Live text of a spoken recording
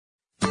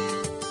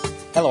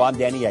Hello, I'm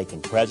Danny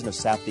Aiken, President of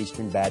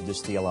Southeastern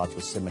Baptist Theological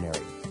Seminary.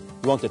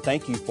 We want to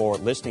thank you for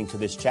listening to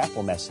this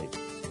chapel message.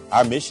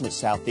 Our mission at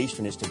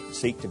Southeastern is to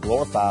seek to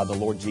glorify the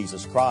Lord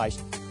Jesus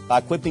Christ by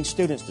equipping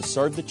students to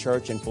serve the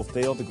church and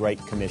fulfill the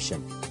Great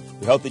Commission.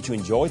 We hope that you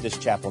enjoy this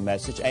chapel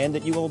message and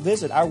that you will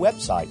visit our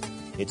website.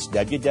 It's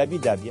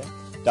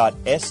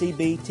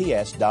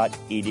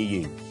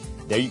www.sebts.edu.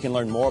 There you can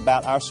learn more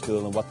about our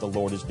school and what the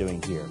Lord is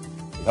doing here.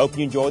 We hope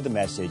you enjoyed the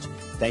message.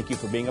 Thank you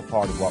for being a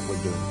part of what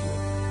we're doing here.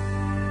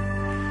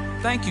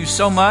 Thank you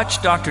so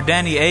much, Dr.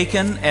 Danny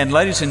Aiken. And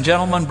ladies and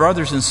gentlemen,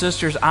 brothers and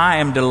sisters, I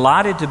am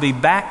delighted to be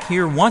back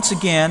here once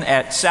again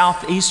at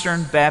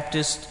Southeastern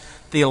Baptist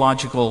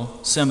Theological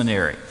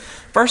Seminary.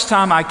 First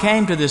time I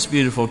came to this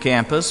beautiful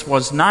campus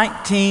was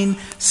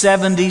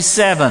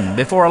 1977,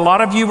 before a lot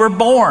of you were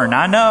born,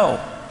 I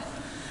know.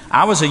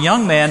 I was a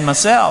young man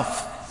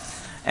myself.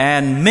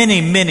 And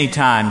many, many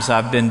times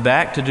I've been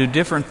back to do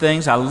different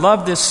things. I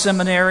love this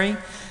seminary.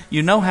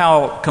 You know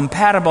how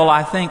compatible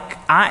I think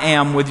I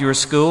am with your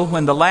school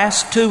when the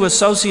last two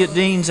associate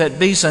deans at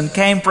Beeson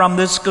came from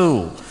this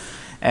school.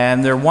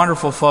 And they're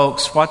wonderful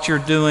folks. What you're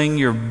doing,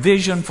 your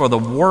vision for the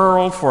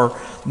world, for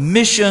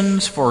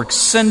missions, for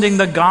sending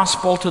the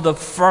gospel to the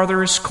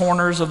furthest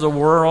corners of the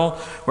world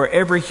where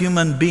every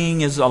human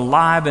being is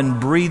alive and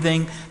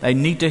breathing. They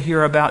need to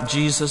hear about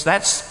Jesus.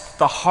 That's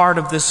the heart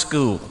of this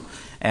school.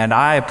 And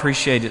I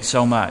appreciate it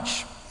so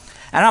much.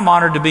 And I'm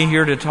honored to be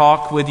here to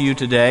talk with you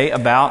today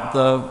about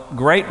the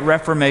Great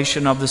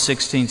Reformation of the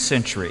 16th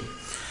century.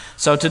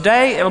 So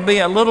today it'll be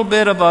a little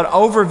bit of an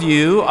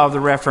overview of the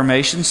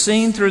Reformation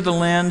seen through the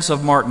lens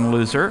of Martin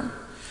Luther.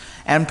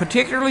 And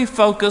particularly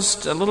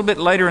focused a little bit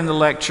later in the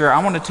lecture,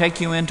 I want to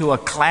take you into a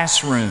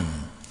classroom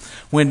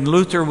when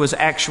Luther was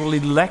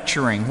actually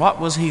lecturing. What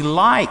was he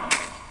like?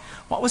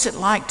 What was it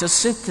like to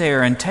sit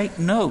there and take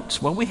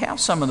notes? Well, we have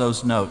some of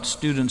those notes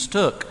students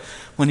took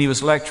when he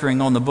was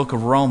lecturing on the book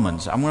of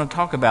Romans. I'm going to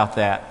talk about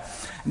that.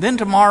 And then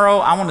tomorrow,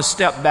 I want to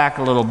step back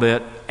a little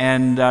bit.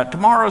 And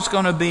tomorrow's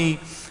going to be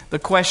the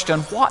question,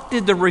 what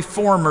did the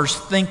reformers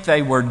think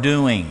they were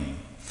doing?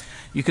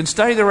 You can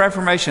study the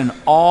Reformation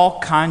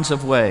all kinds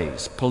of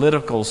ways.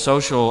 Political,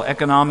 social,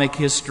 economic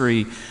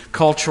history,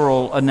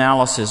 cultural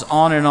analysis,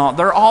 on and on.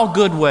 They're all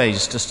good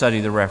ways to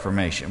study the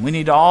Reformation. We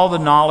need all the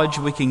knowledge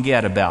we can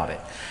get about it.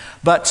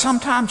 But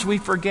sometimes we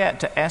forget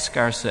to ask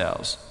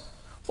ourselves,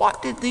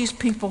 what did these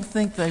people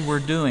think they were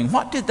doing?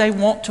 What did they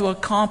want to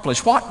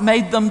accomplish? What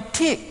made them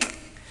tick?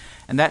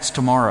 And that's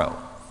tomorrow.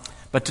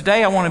 But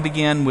today I want to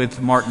begin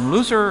with Martin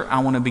Luther. I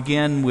want to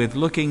begin with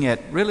looking at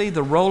really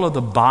the role of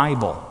the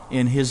Bible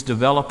in his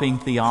developing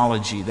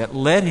theology that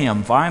led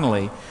him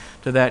finally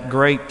to that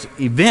great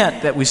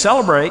event that we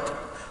celebrate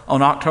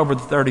on October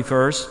the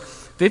 31st,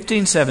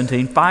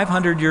 1517,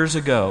 500 years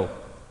ago,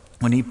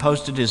 when he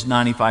posted his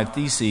 95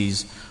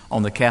 Theses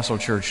on the Castle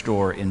Church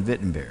door in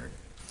Wittenberg.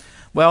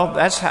 Well,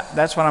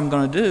 that's what I'm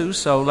going to do,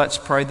 so let's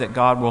pray that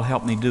God will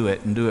help me do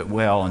it and do it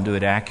well and do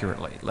it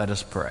accurately. Let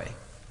us pray.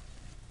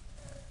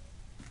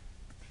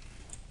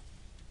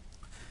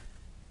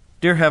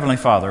 Dear Heavenly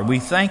Father, we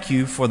thank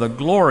you for the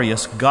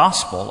glorious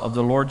gospel of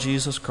the Lord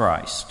Jesus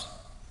Christ.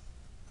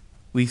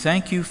 We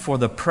thank you for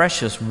the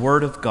precious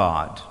Word of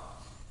God,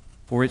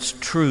 for its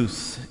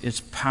truth,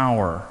 its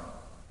power,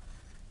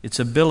 its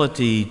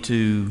ability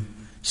to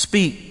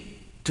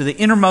speak to the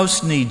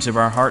innermost needs of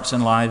our hearts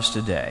and lives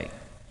today.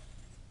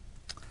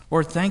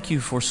 Lord, thank you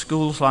for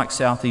schools like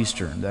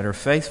Southeastern that are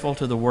faithful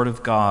to the Word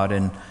of God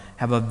and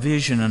have a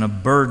vision and a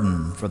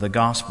burden for the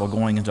gospel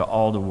going into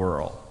all the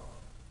world.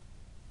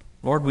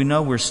 Lord, we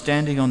know we're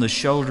standing on the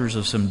shoulders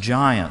of some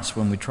giants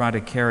when we try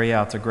to carry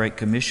out the Great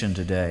Commission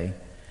today.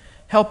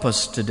 Help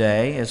us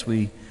today as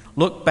we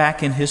look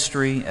back in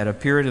history at a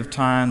period of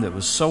time that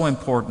was so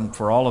important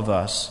for all of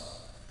us.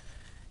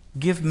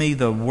 Give me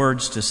the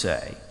words to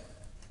say,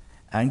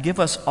 and give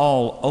us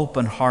all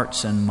open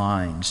hearts and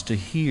minds to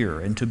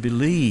hear and to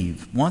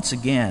believe once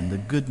again the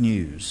good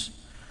news,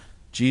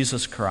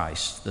 Jesus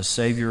Christ, the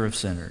Savior of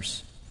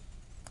sinners.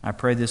 I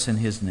pray this in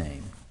His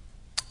name.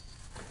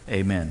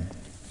 Amen.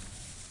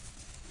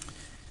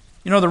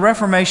 You know, the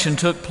Reformation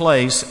took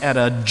place at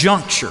a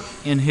juncture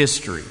in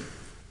history.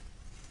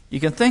 You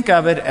can think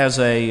of it as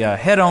a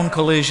head-on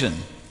collision.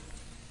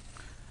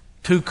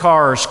 Two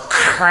cars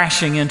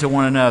crashing into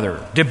one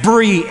another,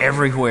 debris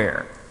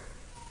everywhere.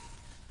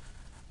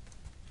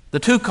 The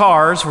two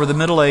cars were the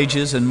Middle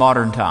Ages and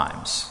modern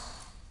times.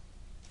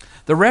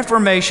 The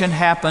Reformation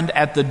happened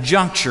at the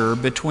juncture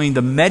between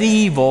the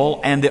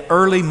medieval and the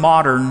early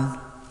modern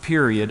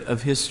period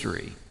of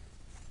history.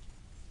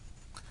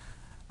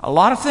 A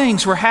lot of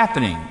things were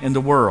happening in the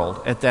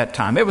world at that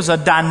time. It was a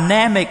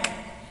dynamic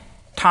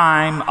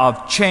time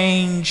of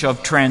change,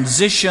 of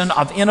transition,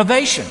 of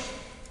innovation.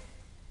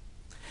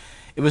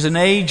 It was an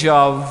age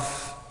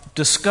of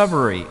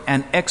discovery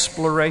and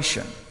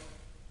exploration.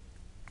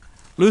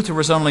 Luther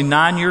was only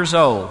 9 years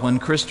old when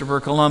Christopher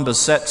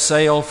Columbus set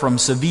sail from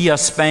Sevilla,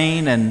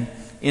 Spain, and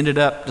ended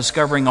up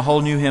discovering a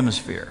whole new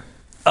hemisphere,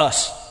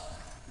 us.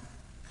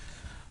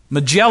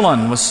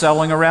 Magellan was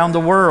sailing around the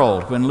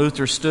world when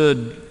Luther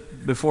stood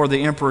stood before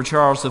the Emperor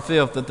Charles V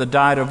at the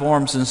Diet of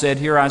Worms and said,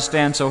 "Here I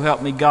stand, so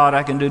help me God,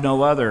 I can do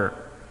no other."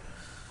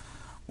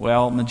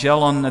 Well,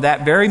 Magellan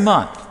that very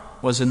month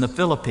was in the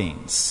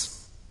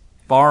Philippines,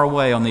 far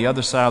away on the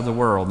other side of the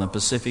world in the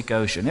Pacific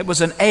Ocean. It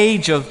was an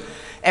age of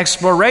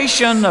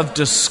exploration, of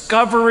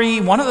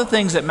discovery. One of the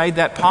things that made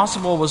that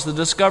possible was the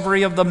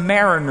discovery of the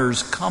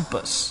mariner's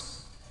compass,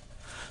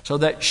 so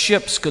that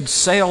ships could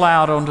sail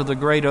out onto the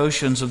great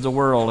oceans of the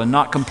world and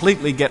not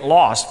completely get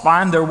lost,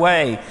 find their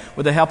way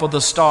with the help of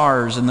the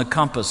stars and the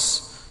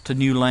compass to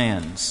new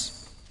lands.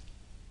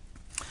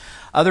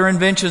 Other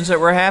inventions that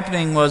were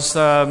happening was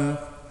the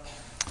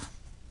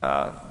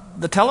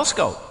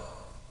telescope.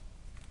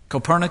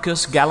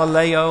 Copernicus,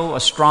 Galileo,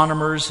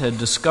 astronomers had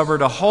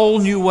discovered a whole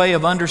new way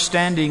of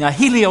understanding a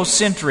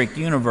heliocentric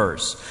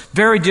universe,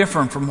 very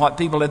different from what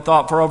people had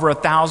thought for over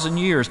 1,000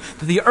 years,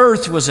 that the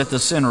earth was at the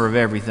center of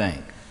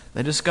everything.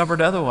 They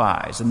discovered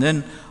otherwise. And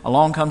then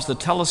along comes the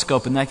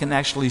telescope, and they can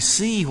actually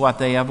see what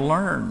they have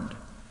learned.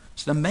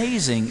 It's an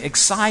amazing,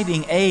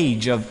 exciting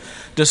age of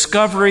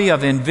discovery,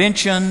 of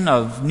invention,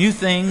 of new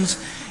things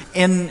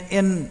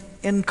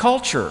in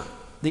culture.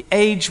 The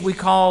age we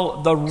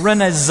call the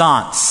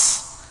Renaissance.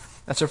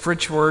 That's a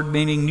French word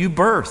meaning new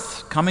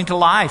birth, coming to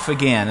life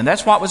again. And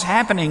that's what was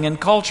happening in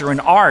culture, in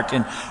art,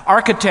 in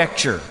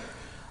architecture.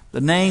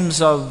 The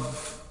names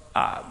of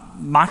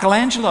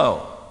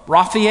Michelangelo,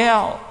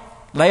 Raphael,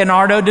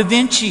 Leonardo da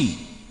Vinci,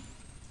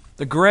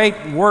 the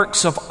great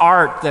works of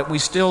art that we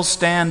still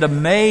stand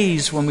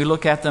amazed when we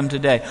look at them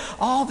today.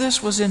 All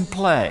this was in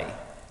play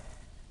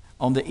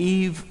on the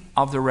eve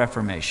of the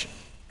Reformation.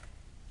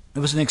 It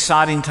was an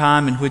exciting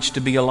time in which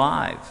to be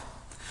alive.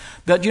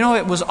 But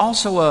it was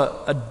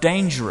also a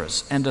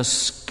dangerous and a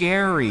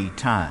scary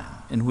time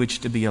in which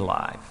to be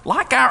alive.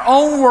 Like our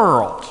own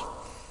world,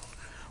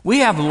 we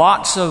have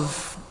lots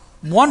of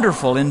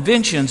wonderful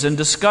inventions and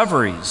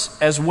discoveries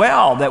as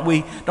well that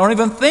we don't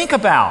even think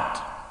about.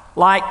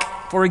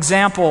 Like, for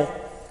example,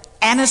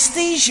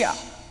 anesthesia.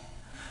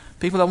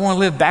 People that want to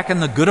live back in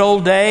the good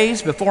old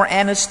days before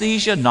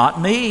anesthesia, not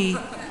me.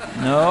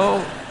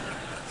 No.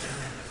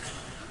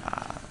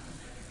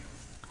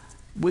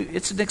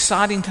 It's an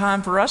exciting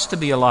time for us to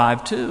be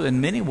alive too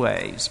in many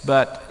ways,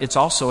 but it's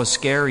also a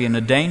scary and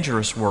a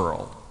dangerous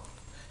world.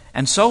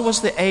 And so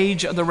was the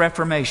age of the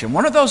Reformation.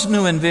 One of those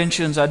new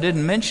inventions I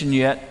didn't mention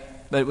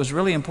yet, but it was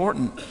really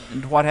important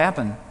in what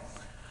happened.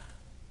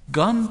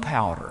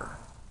 Gunpowder.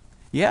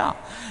 Yeah.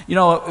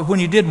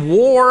 When you did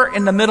war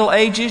in the Middle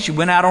Ages, you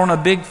went out on a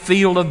big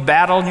field of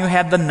battle and you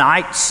had the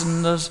knights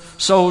and the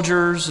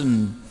soldiers,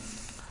 and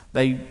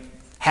they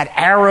had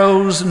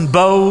arrows and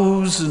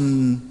bows,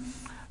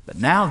 but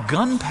now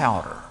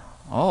gunpowder.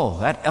 Oh,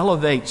 that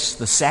elevates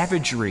the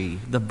savagery,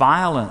 the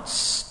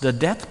violence, the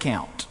death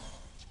count.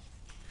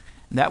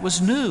 And that was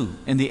new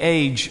in the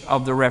age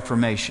of the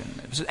Reformation.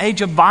 It was an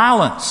age of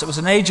violence. It was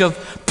an age of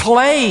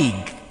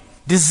plague,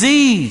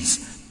 disease,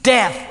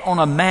 death on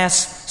a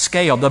mass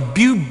scale. The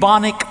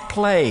bubonic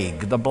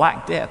plague, the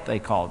Black Death they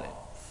called it,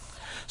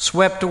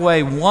 swept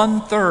away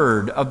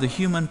 1/3 of the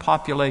human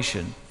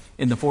population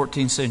in the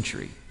 14th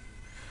century.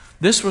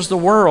 This was the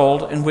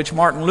world in which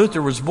Martin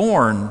Luther was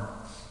born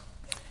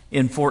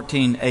in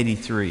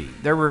 1483.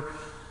 There were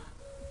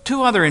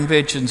two other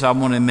inventions I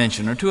want to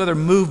mention, or two other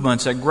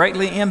movements that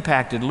greatly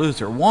impacted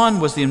Luther.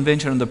 One was the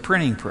invention of the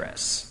printing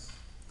press.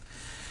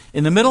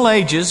 In the Middle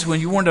Ages,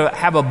 when you wanted to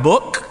have a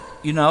book,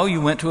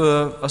 you went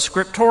to a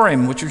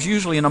scriptorium, which was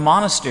usually in a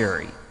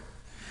monastery.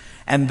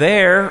 And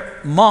there,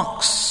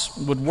 monks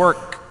would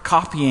work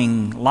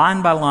copying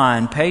line by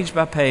line, page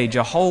by page,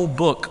 a whole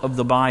book of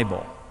the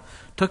Bible.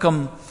 Took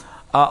them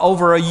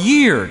over a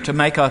year to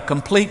make a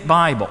complete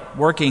Bible,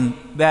 working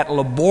that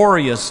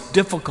laborious,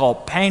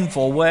 difficult,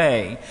 painful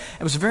way.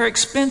 It was very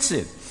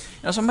expensive.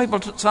 Some people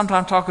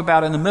sometimes talk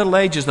about in the Middle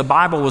Ages the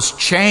Bible was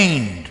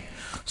chained,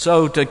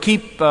 so to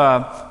keep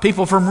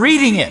people from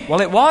reading it. Well,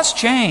 it was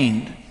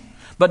chained,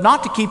 but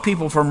not to keep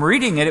people from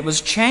reading it. It was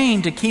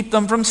chained to keep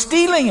them from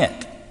stealing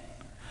it,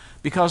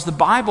 because the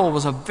Bible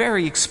was a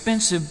very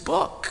expensive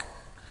book.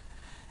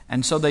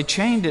 And so they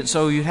chained it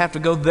so you'd have to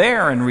go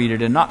there and read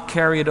it and not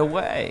carry it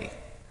away.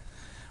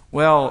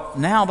 Well,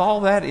 now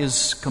all that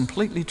is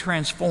completely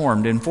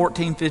transformed in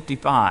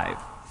 1455,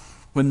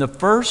 when the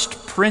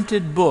first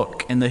printed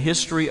book in the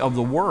history of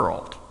the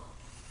world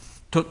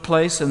took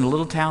place in the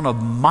little town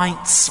of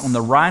Mainz on the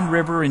Rhine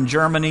River in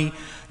Germany.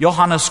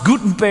 Johannes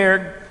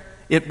Gutenberg,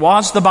 it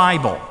was the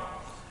Bible,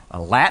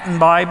 a Latin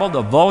Bible,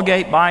 the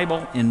Vulgate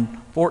Bible, in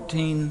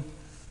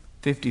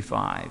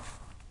 1455.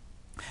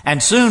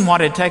 And soon what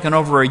had taken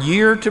over a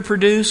year to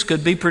produce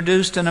could be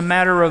produced in a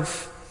matter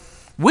of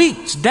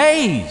weeks,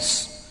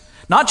 days.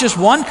 Not just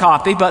one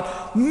copy,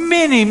 but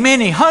many,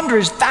 many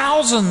hundreds,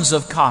 thousands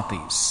of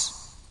copies.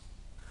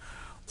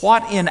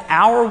 What in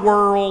our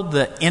world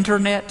the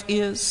internet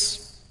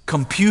is,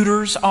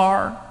 computers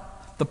are,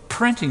 the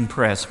printing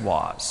press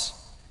was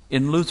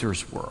in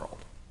Luther's world.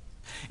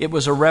 It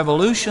was a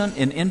revolution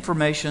in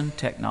information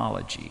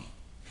technology,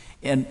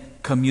 in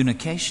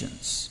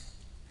communications,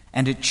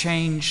 and it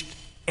changed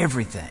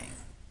everything.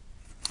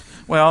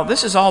 Well,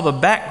 this is all the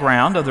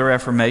background of the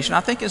Reformation. I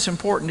think it's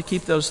important to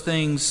keep those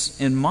things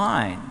in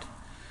mind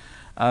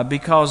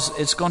because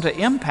it's going to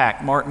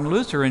impact Martin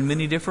Luther in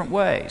many different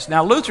ways.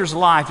 Now, Luther's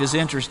life is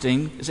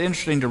interesting. It's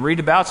interesting to read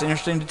about. It's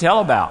interesting to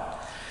tell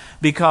about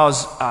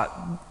because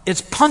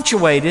it's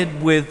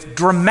punctuated with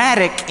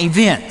dramatic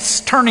events,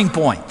 turning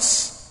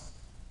points.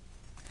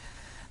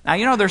 Now,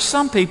 you know, there's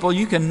some people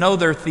you can know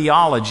their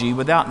theology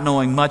without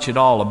knowing much at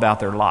all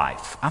about their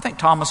life. I think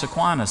Thomas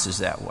Aquinas is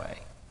that way.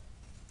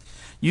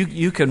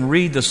 You can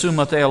read the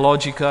Summa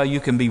Theologica,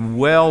 you can be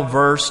well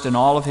versed in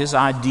all of his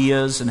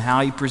ideas and how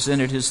he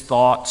presented his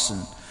thoughts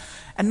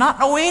and not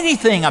know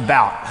anything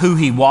about who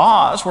he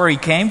was, where he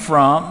came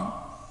from.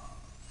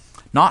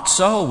 Not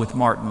so with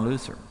Martin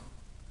Luther.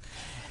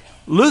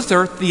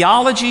 Luther,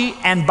 theology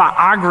and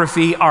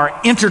biography are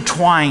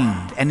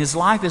intertwined, and his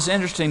life is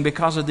interesting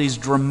because of these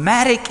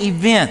dramatic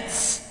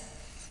events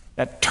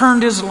that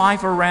turned his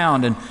life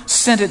around and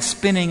sent it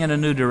spinning in a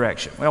new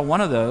direction. Well,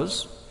 one of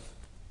those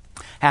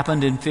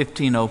happened in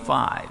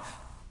 1505.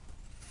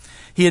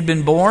 He had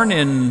been born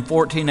in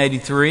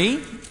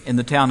 1483 in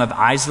the town of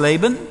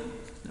Eisleben,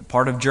 a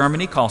part of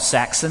Germany called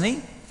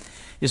Saxony.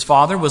 His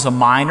father was a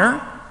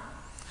miner.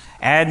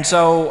 And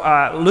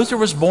so Luther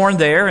was born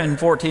there in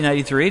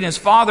 1483, and his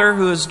father,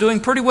 who was doing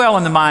pretty well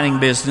in the mining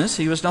business,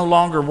 he was no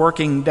longer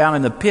working down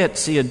in the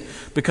pits. He had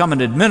become an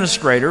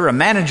administrator, a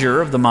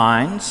manager of the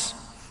mines.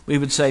 We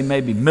would say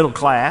maybe middle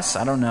class,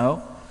 I don't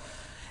know.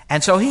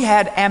 And so he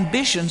had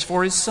ambitions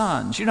for his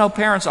sons. You know,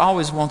 parents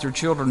always want their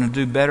children to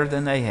do better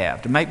than they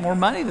have, to make more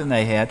money than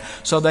they had,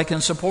 so they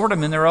can support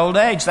them in their old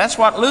age. That's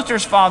what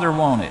Luther's father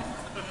wanted.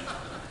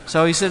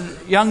 So he said,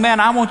 young man,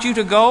 I want you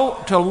to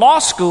go to law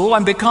school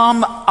and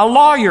become a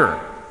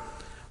lawyer.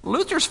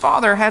 Luther's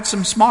father had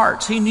some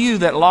smarts. He knew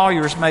that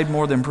lawyers made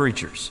more than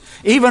preachers,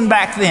 even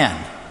back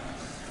then.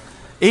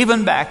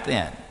 Even back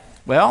then.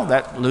 Well,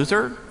 that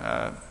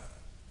Luther,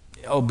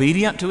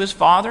 obedient to his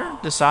father,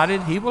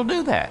 decided he will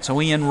do that. So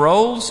he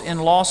enrolls in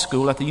law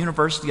school at the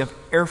University of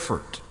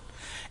Erfurt.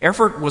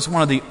 Erfurt was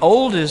one of the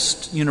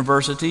oldest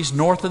universities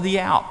north of the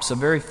Alps, a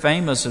very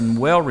famous and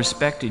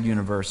well-respected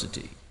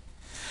university.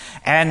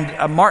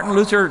 And Martin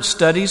Luther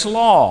studies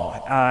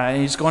law.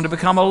 He's going to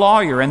become a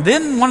lawyer. And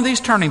then one of these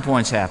turning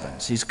points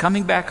happens. He's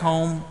coming back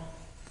home.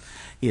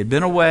 He had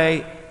been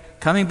away,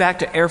 coming back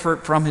to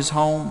Erfurt from his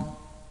home,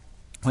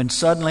 when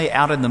suddenly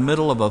out in the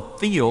middle of a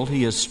field,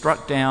 he is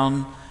struck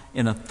down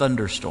in a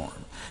thunderstorm.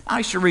 I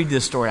used to read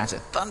this story. I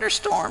said,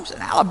 thunderstorms?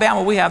 In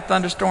Alabama, we have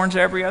thunderstorms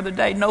every other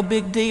day. No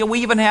big deal.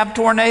 We even have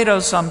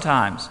tornadoes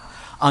sometimes.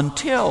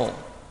 Until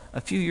a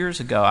few years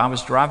ago, I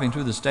was driving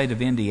through the state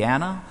of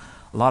Indiana,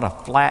 a lot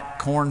of flat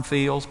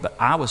cornfields, but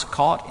I was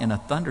caught in a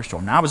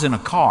thunderstorm. Now, I was in a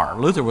car.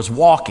 Luther was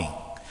walking.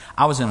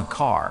 I was in a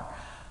car.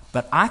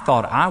 But I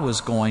thought I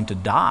was going to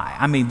die.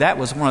 I mean, that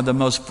was one of the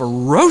most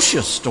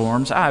ferocious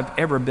storms I've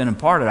ever been a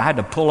part of. I had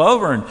to pull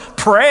over and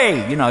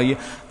pray. You know,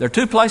 there are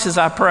two places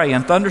I pray,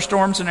 in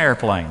thunderstorms and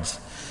airplanes.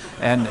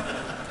 And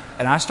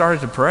I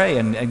started to pray,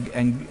 and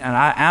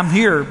I'm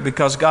here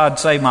because God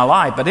saved my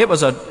life. But it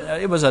was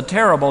a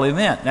terrible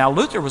event. Now,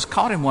 Luther was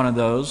caught in one of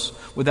those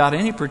without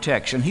any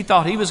protection. He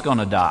thought he was going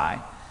to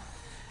die.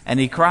 And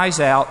he cries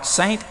out,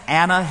 "Saint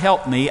Anna,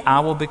 help me,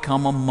 I will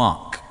become a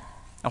monk."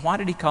 Now, why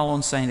did he call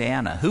on Saint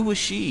Anna? Who was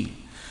she?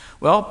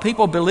 Well,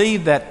 people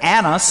believe that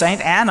Anna,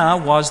 Saint Anna,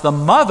 was the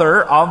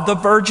mother of the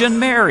Virgin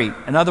Mary.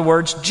 In other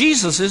words,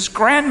 Jesus'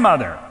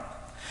 grandmother.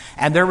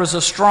 And there was a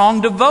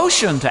strong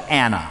devotion to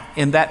Anna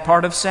in that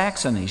part of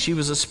Saxony. She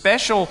was a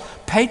special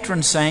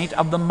patron saint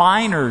of the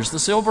miners, the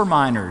silver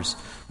miners.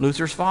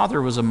 Luther's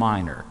father was a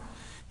miner.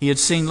 He had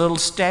seen little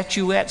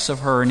statuettes of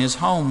her in his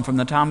home from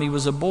the time he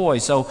was a boy.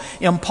 So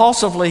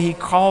impulsively he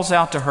calls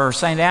out to her,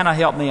 "Saint Anna,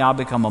 help me, I'll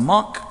become a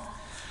monk."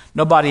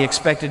 Nobody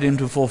expected him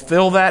to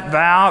fulfill that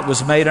vow. It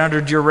was made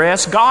under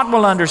duress. God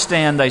will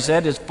understand, they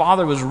said. His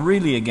father was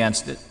really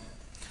against it.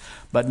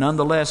 But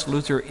nonetheless,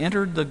 Luther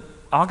entered the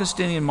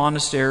Augustinian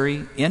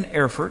monastery in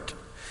Erfurt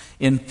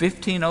in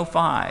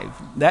 1505.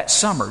 That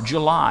summer,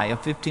 July of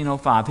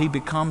 1505, he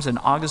becomes an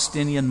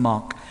Augustinian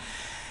monk.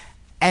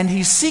 And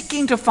he's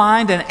seeking to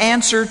find an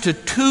answer to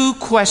two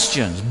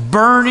questions,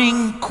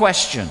 burning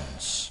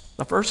questions.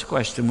 The first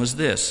question was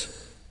this: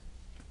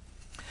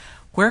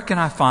 where can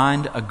I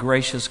find a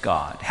gracious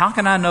God? How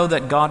can I know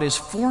that God is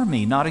for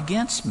me, not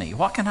against me?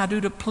 What can I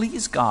do to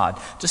please God,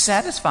 to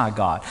satisfy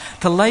God,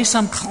 to lay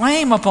some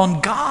claim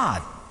upon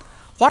God?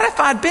 What if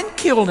I'd been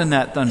killed in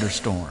that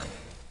thunderstorm?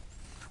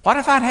 What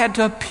if I'd had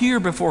to appear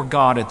before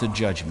God at the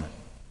judgment?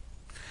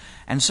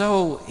 And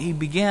so he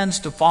begins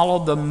to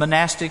follow the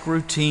monastic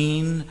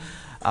routine,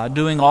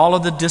 doing all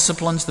of the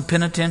disciplines, the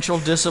penitential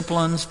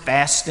disciplines,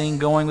 fasting,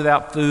 going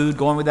without food,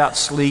 going without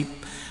sleep,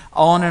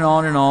 on and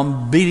on and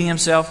on, beating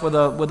himself with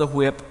a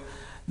whip,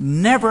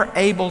 never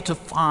able to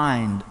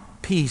find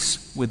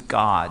peace with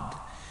God.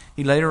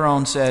 He later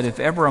on said, if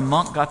ever a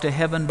monk got to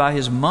heaven by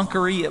his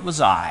monkery, it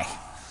was I.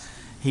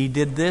 He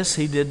did this,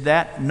 he did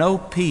that, no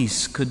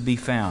peace could be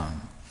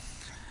found.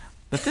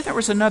 But then there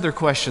was another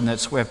question that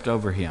swept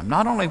over him.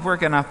 Not only where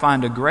can I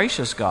find a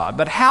gracious God,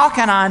 but how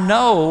can I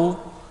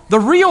know the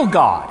real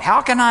God?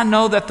 How can I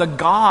know that the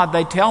God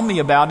they tell me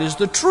about is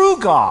the true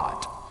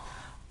God?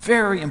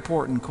 Very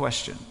important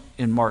question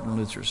in Martin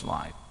Luther's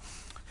life.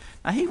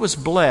 Now, he was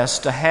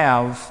blessed to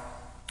have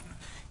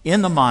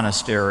in the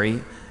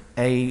monastery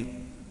a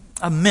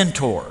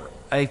mentor,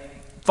 a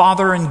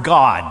father in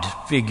God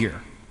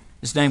figure.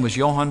 His name was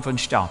Johann von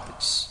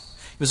Staupitz.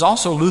 He was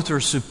also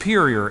Luther's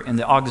superior in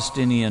the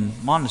Augustinian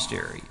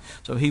monastery.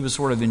 So he was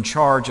sort of in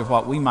charge of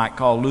what we might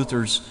call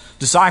Luther's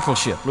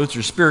discipleship,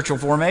 Luther's spiritual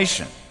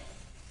formation.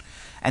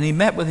 And he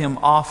met with him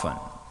often,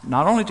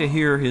 not only to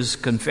hear his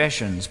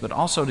confessions, but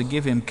also to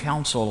give him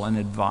counsel and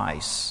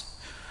advice.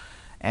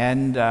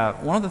 And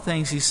one of the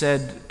things he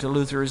said to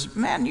Luther is,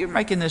 man, you're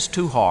making this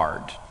too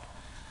hard.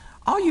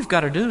 All you've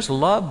got to do is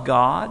love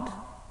God.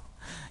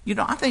 You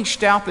know, I think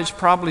Staupitz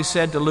probably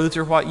said to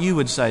Luther what you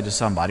would say to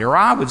somebody, or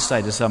I would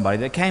say to somebody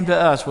that came to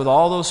us with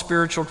all those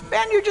spiritual,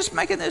 man, you're just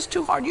making this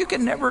too hard. You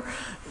can never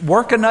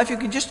work enough. You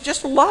can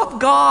just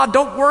love God.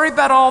 Don't worry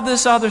about all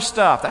this other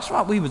stuff. That's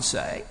what we would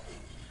say.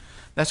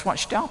 That's what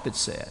Staupitz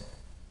said.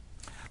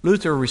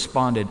 Luther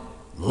responded,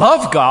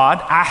 love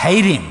God, I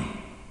hate him.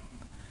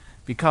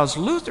 Because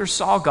Luther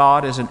saw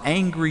God as an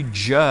angry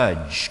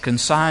judge,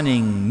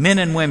 consigning men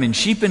and women,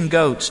 sheep and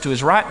goats, to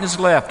his right and his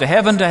left, to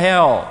heaven, to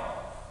hell.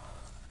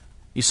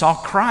 He saw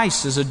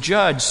Christ as a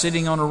judge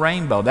sitting on a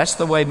rainbow. That's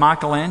the way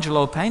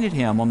Michelangelo painted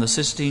him on the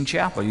Sistine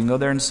Chapel. You can go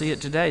there and see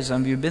it today.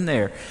 Some of you have been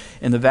there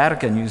in the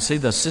Vatican. You can see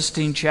the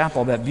Sistine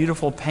Chapel, that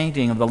beautiful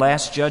painting of the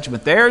Last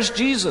Judgment. There's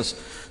Jesus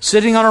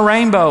sitting on a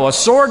rainbow, a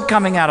sword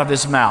coming out of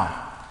his mouth.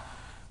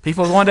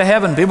 People going to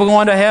heaven, people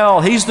going to hell.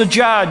 He's the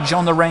judge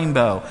on the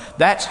rainbow.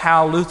 That's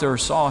how Luther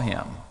saw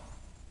him.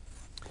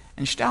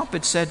 And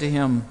Staupitz said to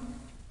him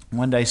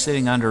one day,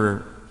 sitting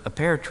under a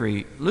pear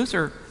tree,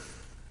 Luther,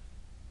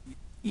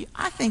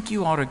 I think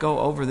you ought to go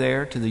over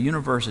there to the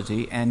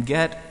university and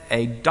get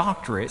a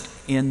doctorate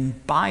in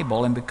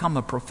Bible and become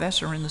a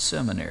professor in the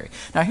seminary.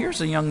 Now,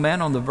 here's a young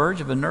man on the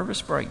verge of a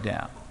nervous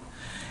breakdown.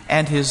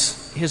 And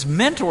his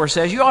mentor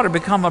says, you ought to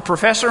become a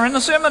professor in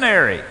the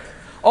seminary.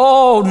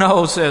 Oh,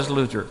 no, says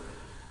Luther.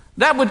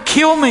 That would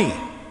kill me.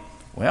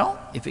 Well,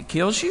 if it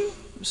kills you,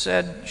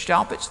 said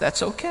Staupitz,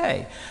 that's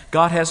okay.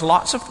 God has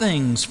lots of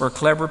things for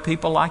clever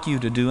people like you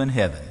to do in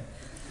heaven.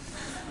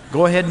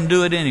 Go ahead and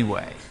do it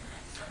anyway.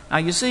 Now,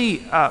 you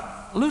see,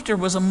 Luther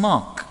was a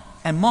monk,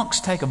 and monks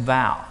take a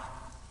vow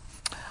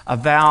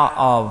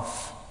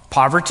of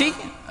poverty,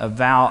 a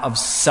vow of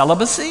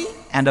celibacy,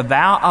 and a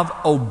vow of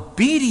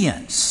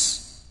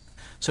obedience.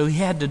 So he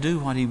had to do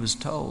what he was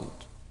told.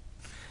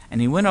 And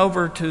he went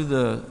over to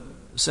the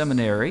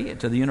seminary,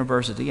 to the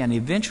university, and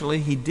eventually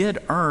he did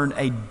earn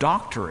a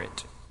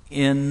doctorate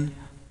in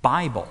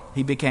Bible.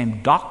 He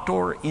became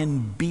Doctor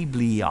in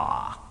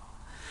Biblia.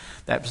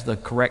 That was the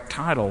correct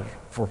title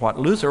for what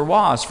Luther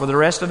was for the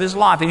rest of his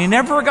life. And he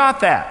never forgot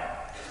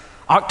that.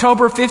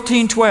 October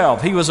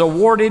 1512, he was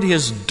awarded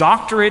his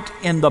doctorate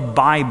in the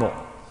Bible.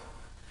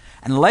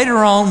 And later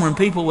on, when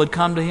people would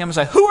come to him and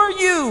say, who are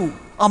you,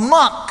 a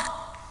monk?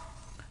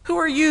 Who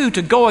are you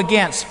to go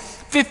against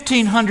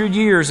 1,500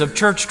 years of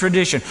church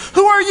tradition?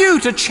 Who are you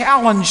to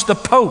challenge the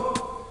Pope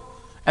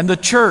and the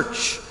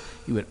church?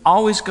 He would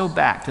always go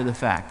back to the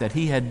fact that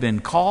he had been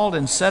called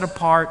and set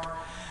apart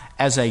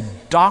as a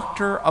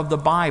doctor of the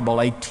Bible,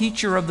 a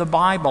teacher of the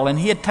Bible, and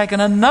he had taken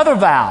another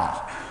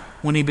vow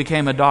when he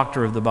became a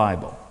doctor of the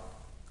Bible.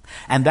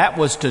 And that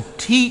was to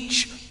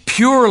teach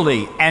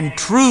purely and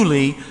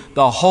truly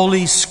the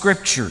Holy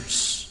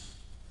Scriptures.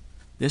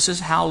 This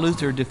is how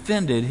Luther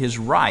defended his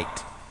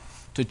right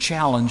to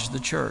challenge the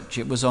church.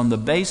 It was on the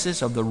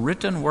basis of the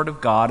written Word of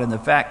God and the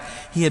fact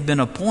he had been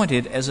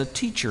appointed as a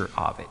teacher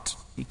of it.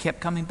 He kept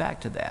coming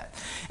back to that.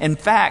 In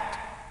fact,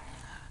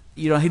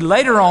 he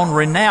later on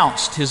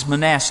renounced his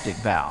monastic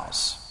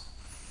vows.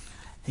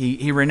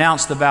 He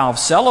renounced the vow of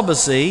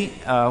celibacy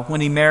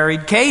when he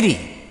married Katie,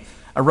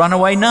 a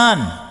runaway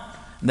nun.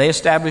 They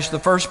established the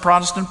first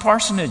Protestant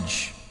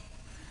parsonage.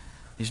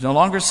 He's no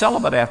longer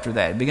celibate after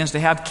that. He begins to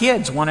have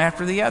kids one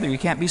after the other. You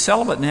can't be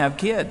celibate and have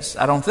kids,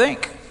 I don't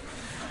think.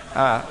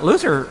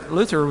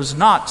 Luther was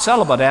not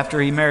celibate after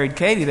he married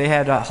Katie. They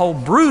had a whole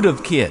brood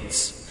of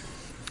kids.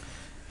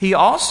 He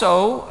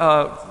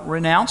also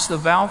renounced the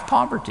vow of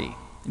poverty.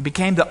 He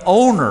became the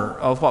owner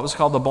of what was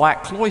called the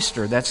Black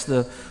Cloister.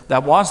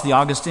 That was the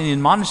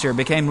Augustinian monastery. It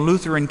became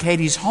Luther and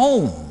Katie's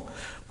home,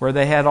 where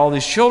they had all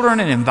these children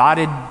and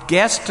invited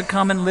guests to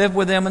come and live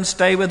with them and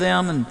stay with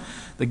them. And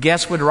the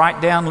guests would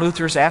write down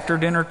Luther's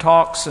after-dinner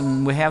talks,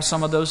 and we have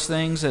some of those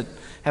things that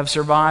have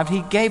survived.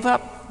 He gave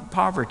up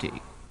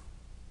poverty.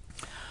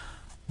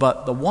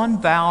 But the one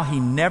vow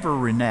he never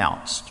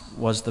renounced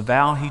was the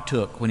vow he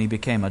took when he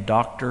became a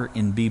doctor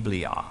in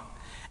Biblia.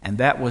 And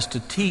that was to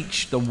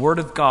teach the Word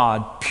of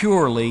God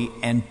purely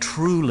and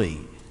truly.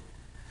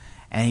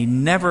 And he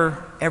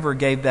never, ever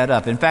gave that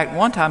up. In fact,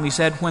 one time he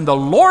said, when the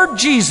Lord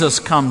Jesus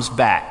comes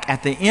back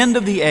at the end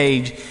of the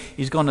age,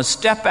 he's going to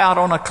step out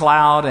on a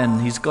cloud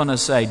and he's going to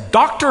say,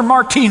 Dr.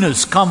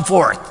 Martinez, come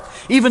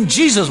forth. Even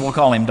Jesus will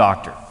call him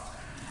doctor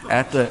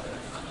at the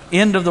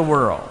end of the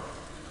world.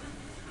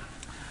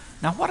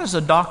 Now, what does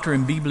a doctor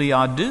in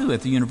Biblia do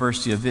at the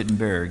University of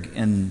Wittenberg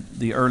in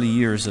the early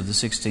years of the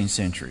 16th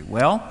century?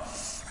 Well,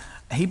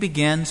 he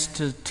begins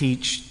to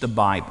teach the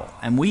Bible.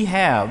 And we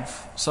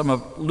have some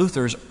of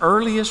Luther's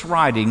earliest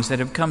writings that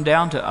have come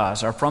down to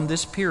us are from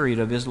this period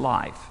of his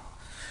life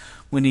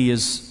when he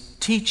is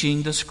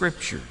teaching the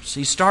Scriptures.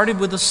 He started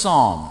with the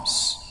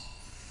Psalms,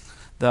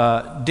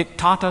 the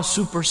Dictata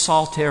Super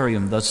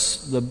Psalterium,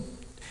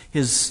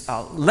 his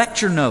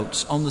lecture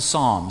notes on the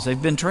Psalms.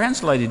 They've been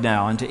translated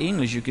now into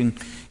English. You can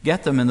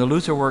get them in the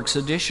Luther Works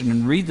edition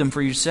and read them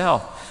for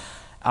yourself.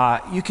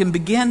 You can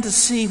begin to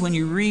see when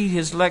you read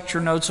his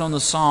lecture notes on the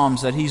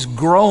Psalms that he's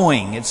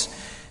growing.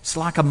 It's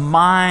like a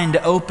mind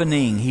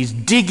opening. He's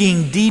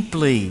digging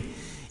deeply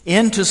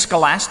into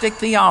scholastic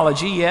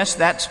theology. Yes,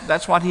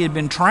 that's what he had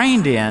been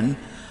trained in,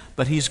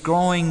 but he's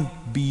growing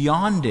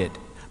beyond it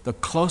the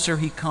closer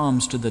he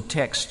comes to the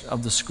text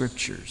of the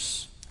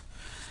Scriptures.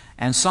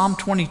 And Psalm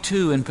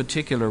 22 in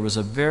particular was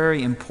a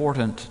very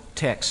important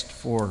text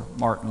for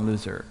Martin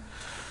Luther.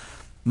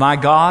 My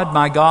God,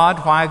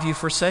 why have you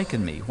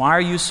forsaken me? Why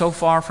are you so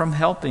far from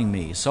helping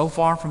me, so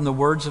far from the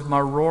words of my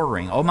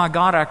roaring? Oh my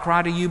God, I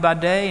cry to you by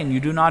day, and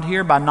you do not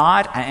hear. By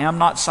night, I am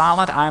not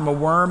silent. I am a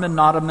worm and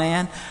not a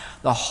man.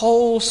 The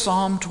whole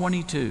Psalm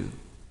 22.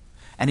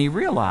 And he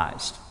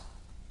realized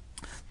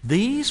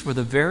these were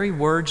the very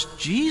words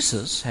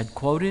Jesus had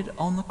quoted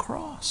on the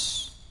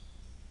cross.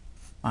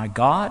 My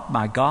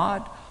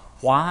God,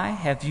 why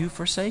have you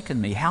forsaken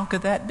me? How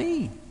could that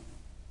be?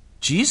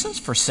 Jesus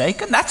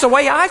forsaken? That's the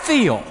way I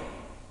feel.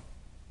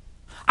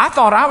 I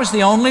thought I was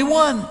the only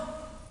one.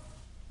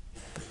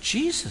 But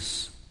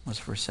Jesus was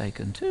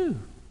forsaken too.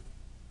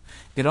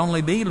 It could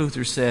only be,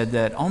 Luther said,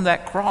 that on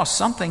that cross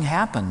something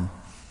happened.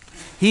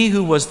 He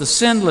who was the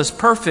sinless,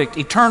 perfect,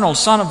 eternal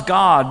Son of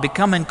God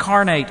become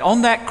incarnate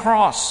on that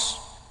cross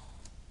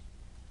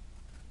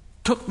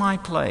took my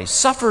place,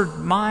 suffered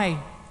my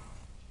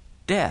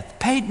death,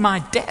 paid my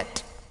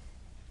debt,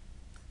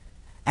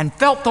 and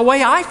felt the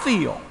way I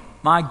feel.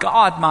 My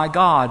God,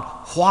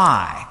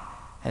 why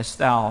hast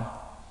thou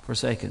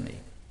forsaken me?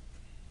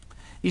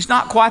 He's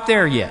not quite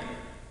there yet.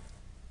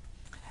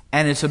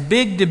 And it's a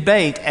big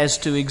debate as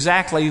to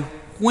exactly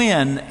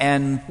when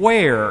and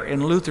where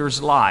in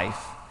Luther's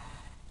life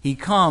he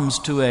comes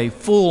to a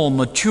full,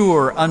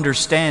 mature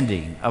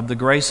understanding of the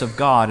grace of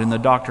God and the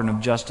doctrine of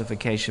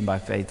justification by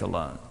faith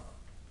alone.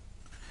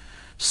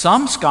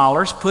 Some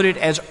scholars put it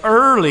as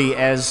early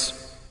as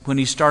when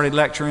he started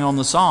lecturing on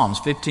the Psalms,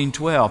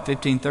 1512,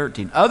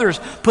 1513. Others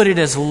put it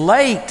as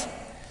late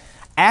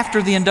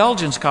after the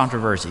indulgence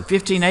controversy,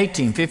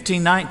 1518,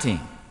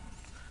 1519,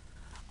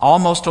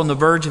 almost on the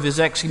verge of his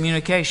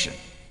excommunication.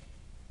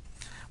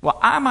 Well,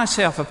 I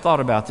myself have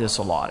thought about this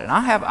a lot, and I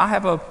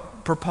have a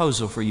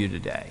proposal for you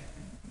today.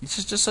 It's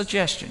just a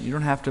suggestion. You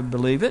don't have to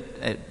believe it.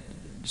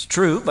 It's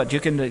true, but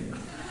you can...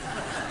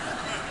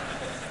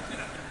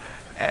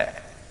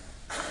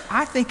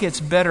 I think it's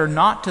better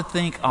not to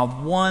think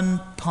of one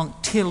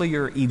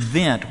punctiliar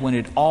event when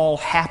it all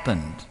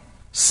happened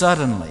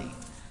suddenly,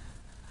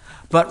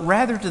 but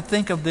rather to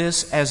think of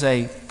this as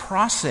a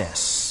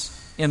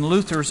process in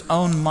Luther's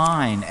own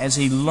mind as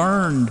he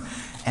learned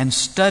and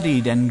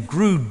studied and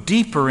grew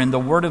deeper in the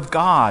Word of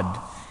God.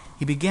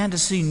 He began to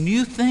see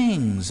new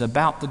things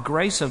about the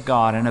grace of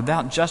God and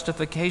about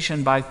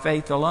justification by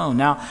faith alone.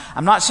 Now,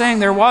 I'm not saying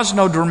there was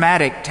no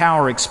dramatic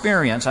tower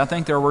experience. I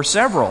think there were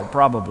several,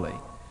 probably.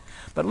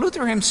 But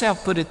Luther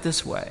himself put it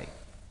this way.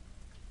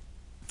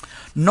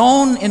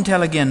 Non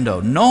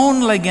intelligendo,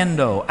 non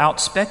legendo, aut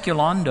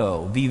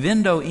speculando,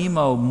 vivendo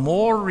imo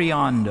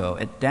moriando,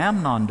 et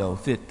damnando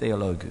fit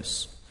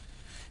theologus.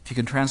 If you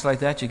can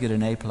translate that, you get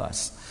an A+.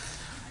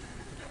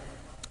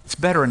 It's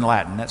better in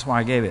Latin. That's why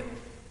I gave it.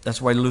 That's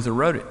the way Luther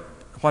wrote it.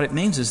 What it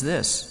means is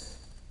this.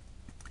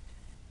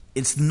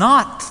 It's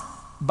not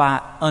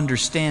by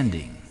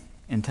understanding,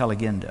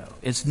 intelligendo.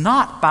 It's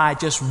not by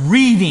just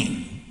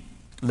reading,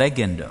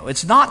 legendo.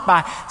 It's not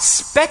by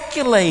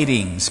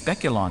speculating,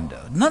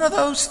 speculando. None of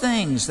those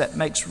things that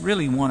makes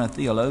really one a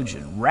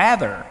theologian.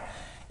 Rather,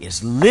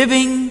 is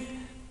living,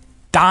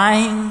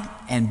 dying,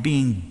 and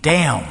being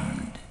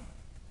damned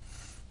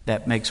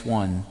that makes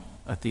one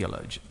a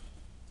theologian.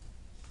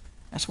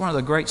 That's one of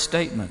the great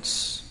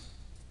statements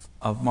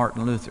of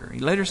Martin Luther. He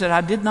later said,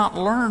 I did not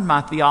learn my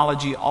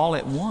theology all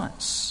at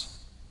once,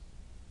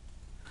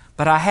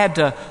 but I had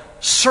to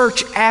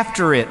search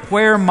after it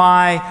where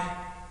my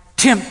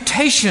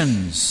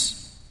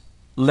temptations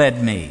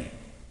led me.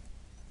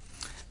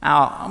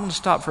 Now, I'm going to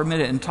stop for a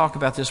minute and talk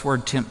about this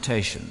word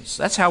temptations.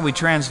 That's how we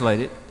translate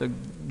it. The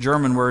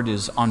German word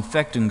is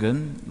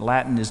Anfechtungen.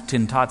 Latin is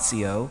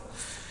tentatio.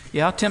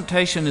 Yeah,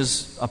 temptation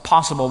is a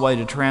possible way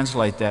to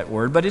translate that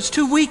word, but it's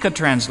too weak a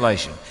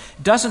translation.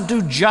 It doesn't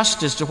do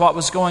justice to what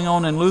was going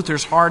on in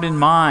Luther's heart and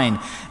mind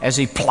as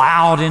he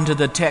plowed into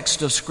the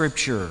text of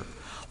Scripture.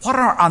 What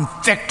are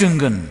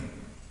Anfechtungen?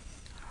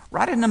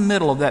 Right in the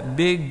middle of that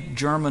big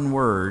German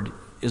word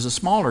is a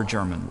smaller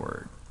German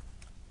word,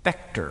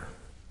 Fechter.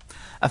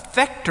 A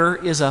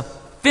fector is a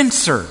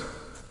fencer.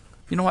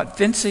 You know what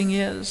fencing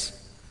is?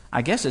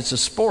 I guess it's a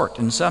sport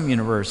in some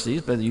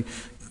universities, but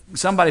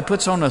somebody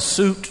puts on a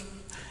suit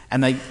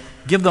and they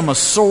give them a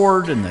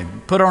sword and they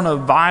put on a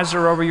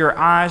visor over your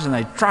eyes and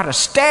they try to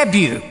stab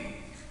you.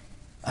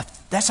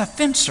 That's a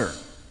fencer.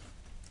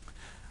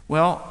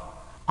 Well,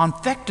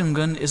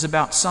 Anfechtung is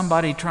about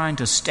somebody trying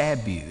to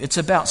stab you. It's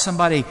about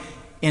somebody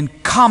in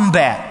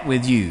combat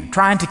with you,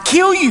 trying to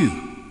kill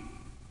you.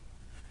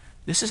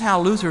 This is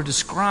how Luther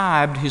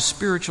described his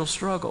spiritual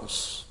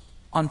struggles.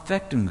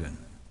 Anfechtung.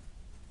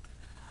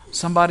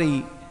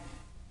 Somebody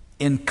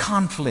in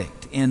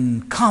conflict,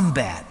 in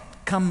combat,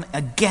 come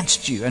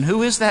against you. And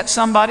who is that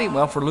somebody?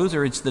 Well, for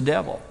Luther, it's the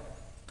devil.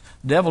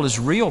 The devil is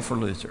real for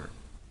Luther.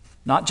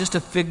 Not just a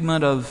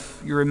figment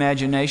of your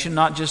imagination,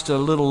 not just a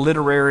little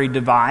literary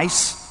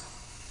device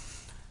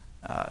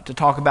to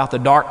talk about the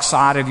dark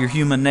side of your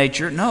human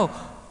nature. No,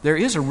 there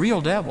is a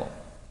real devil.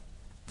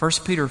 1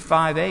 Peter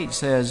 5:8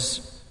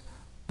 says,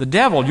 the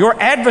devil,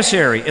 your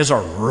adversary, is a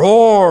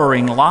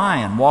roaring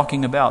lion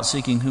walking about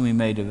seeking whom he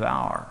may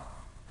devour.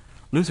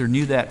 Luther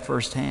knew that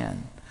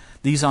firsthand.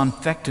 These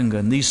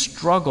Anfechtungen, these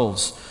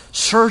struggles,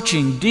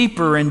 searching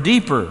deeper and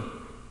deeper,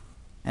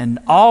 and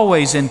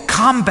always in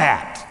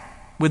combat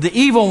with the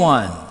evil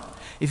one.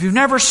 If you've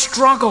never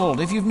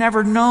struggled, if you've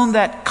never known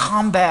that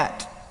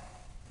combat,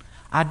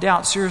 I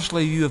doubt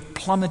seriously you have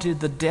plummeted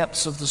the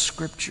depths of the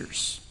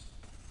Scriptures.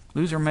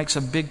 Luther makes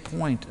a big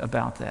point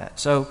about that.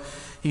 So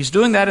he's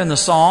doing that in the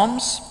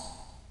Psalms.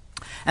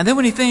 And then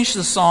when he finishes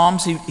the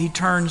Psalms, he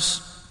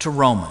turns to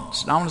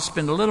Romans. Now I want to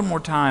spend a little more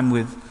time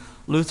with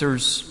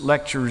Luther's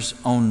lectures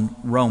on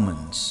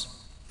Romans.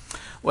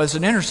 Well, it's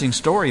an interesting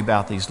story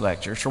about these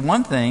lectures. For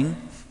one thing,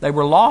 they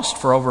were lost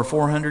for over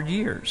 400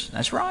 years.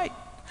 That's right.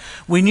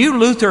 We knew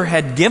Luther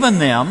had given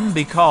them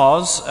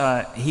because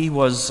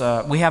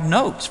we have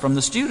notes from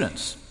the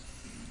students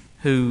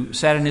who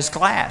sat in his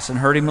class and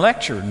heard him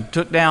lecture and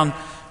took down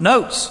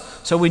notes.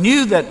 So we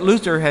knew that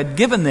Luther had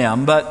given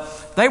them,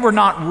 but they were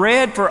not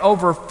read for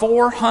over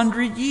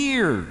 400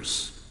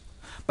 years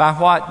by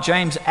what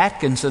James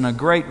Atkinson, a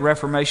great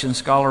Reformation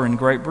scholar in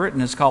Great Britain,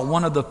 has called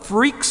one of the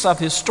freaks of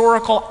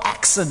historical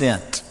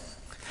accident.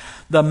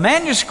 The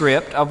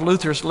manuscript of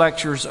Luther's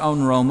lectures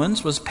on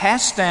Romans was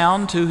passed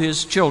down to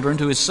his children,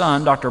 to his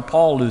son, Dr.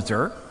 Paul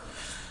Luther,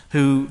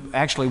 who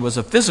actually was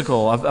a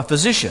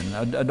physician,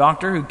 a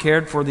doctor who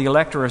cared for the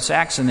Elector of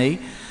Saxony.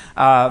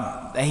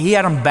 He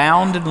had them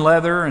bound in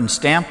leather and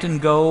stamped in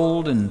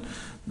gold,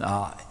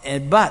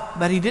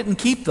 but he didn't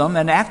keep them.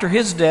 And after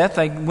his death,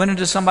 they went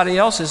into somebody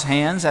else's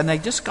hands, and they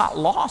just got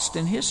lost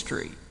in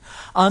history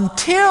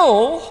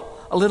until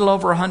a little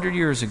over 100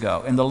 years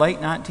ago, in the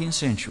late 19th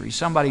century,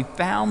 somebody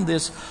found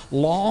this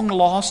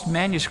long-lost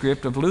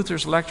manuscript of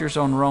Luther's lectures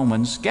on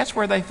Romans. Guess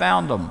where they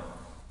found them?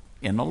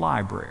 In the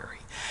library.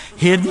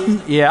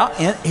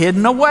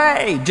 Hidden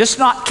away, just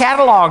not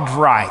cataloged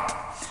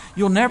right.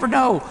 You'll never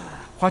know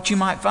what you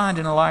might find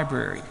in a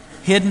library.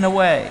 Hidden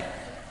away.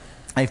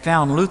 They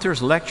found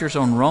Luther's lectures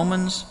on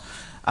Romans.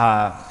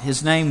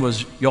 His name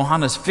was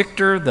Johannes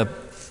Fichter, the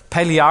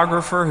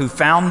paleographer who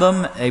found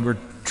them. They were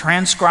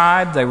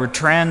transcribed. They were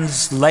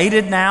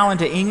translated now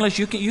into English.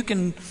 You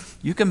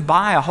can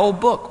buy a whole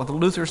book with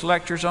Luther's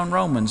lectures on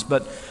Romans,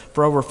 but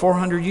for over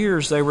 400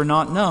 years they were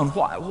not known.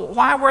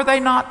 Why were they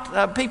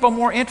not people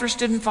more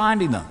interested in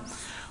finding them?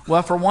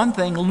 Well, for one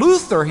thing,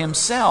 Luther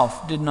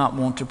himself did not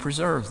want to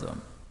preserve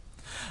them.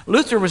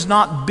 Luther was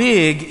not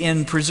big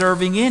in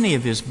preserving any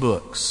of his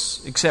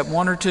books, except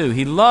one or two.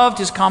 He loved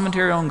his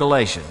commentary on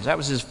Galatians. That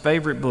was his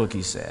favorite book,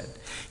 he said.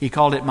 He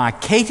called it my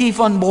Katie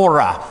von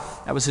Bora.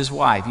 That was his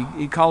wife.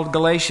 He called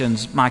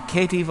Galatians my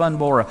Katie von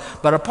Bora.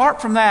 But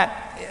apart from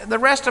that, the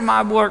rest of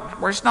my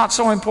work was not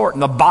so important.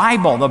 The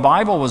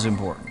Bible was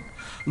important.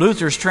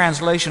 Luther's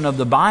translation of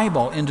the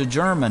Bible into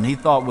German, he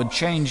thought would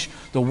change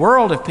the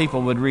world if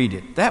people would read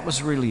it. That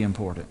was really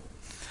important.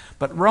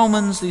 But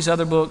Romans, these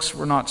other books,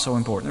 were not so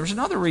important. There was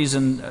another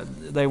reason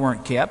they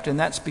weren't kept, and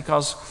that's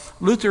because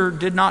Luther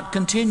did not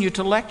continue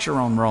to lecture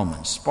on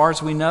Romans. As far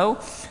as we know,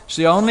 it's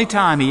the only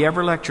time he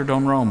ever lectured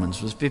on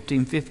Romans was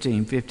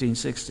 1515,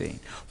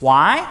 1516.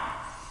 Why?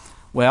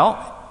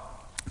 Well,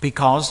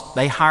 because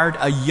they hired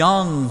a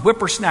young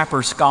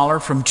whippersnapper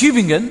scholar from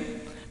Tübingen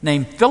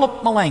named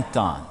Philip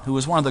Melanchthon, who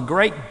was one of the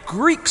great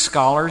Greek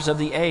scholars of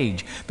the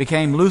age,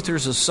 became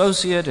Luther's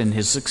associate and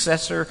his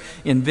successor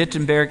in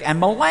Wittenberg. And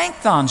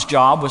Melanchthon's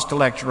job was to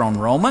lecture on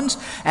Romans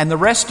and the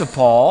rest of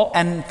Paul,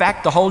 and in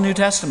fact the whole New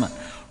Testament.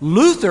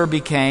 Luther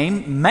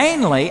became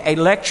mainly a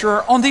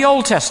lecturer on the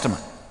Old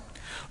Testament.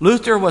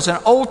 Luther was an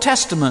Old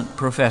Testament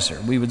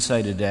professor, we would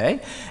say today,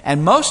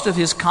 and most of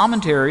his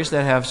commentaries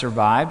that have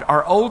survived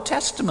are Old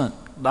Testament,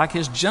 like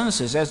his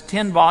Genesis. He has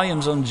 10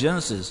 volumes on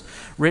Genesis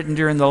written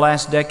during the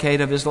last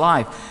decade of his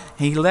life.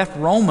 He left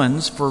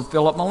Romans for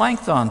Philip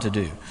Melanchthon to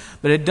do.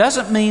 But it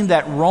doesn't mean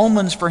that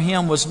Romans for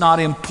him was not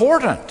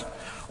important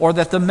or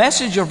that the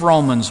message of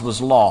Romans was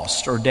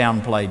lost or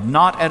downplayed.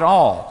 Not at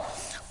all.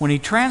 When he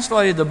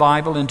translated the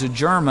Bible into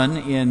German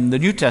in the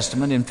New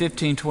Testament in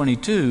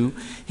 1522,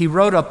 he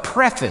wrote a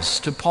preface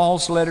to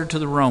Paul's letter to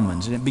the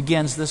Romans, and it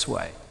begins this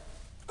way.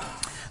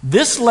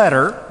 This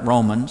letter,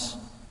 Romans,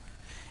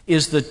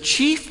 is the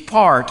chief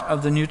part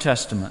of the New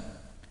Testament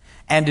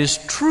and is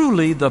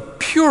truly the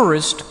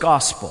purest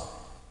gospel.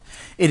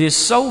 It is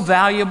so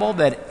valuable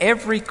that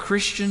every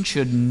Christian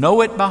should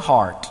know it by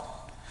heart,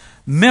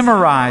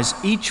 memorize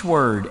each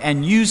word,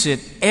 and use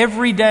it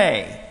every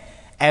day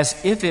as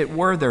if it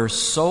were their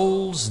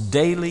soul's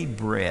daily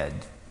bread.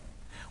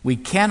 We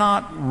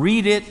cannot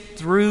read it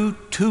through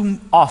too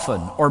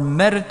often or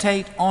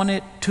meditate on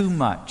it too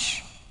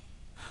much.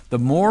 The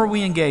more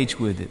we engage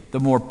with it,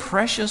 the more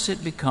precious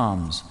it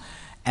becomes,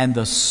 and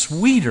the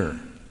sweeter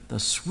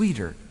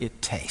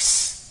it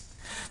tastes.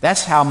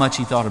 That's how much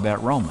he thought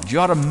about Romans.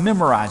 You ought to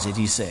memorize it,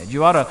 he said.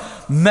 You ought to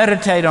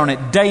meditate on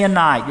it day and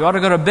night. You ought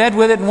to go to bed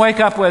with it and wake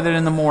up with it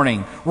in the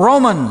morning.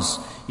 Romans,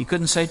 he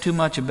couldn't say too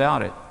much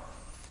about it,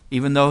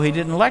 even though he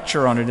didn't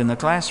lecture on it in the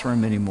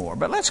classroom anymore.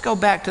 But let's go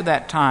back to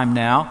that time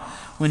now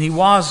when he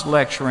was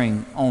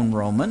lecturing on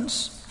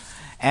Romans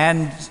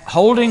and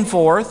holding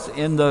forth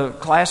in the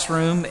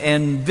classroom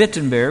in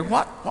Wittenberg.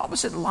 What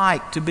was it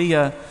like to be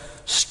a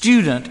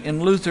student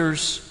in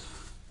Luther's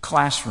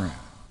classroom?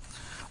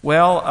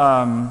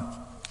 Well,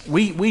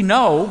 we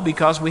know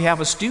because we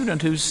have a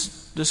student who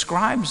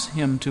describes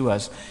him to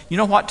us. You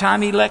know what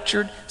time he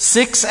lectured?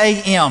 6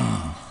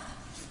 a.m.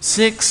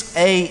 6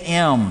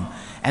 a.m.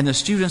 And the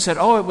student said,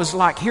 it was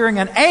like hearing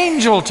an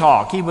angel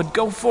talk. He would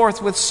go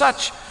forth with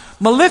such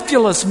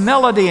mellifluous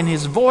melody, and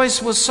his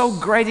voice was so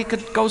great. It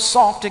could go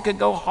soft, it could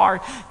go hard.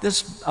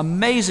 This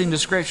amazing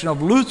description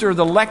of Luther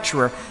the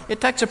lecturer.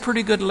 It takes a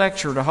pretty good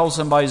lecturer to hold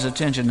somebody's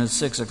attention at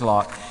 6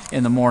 o'clock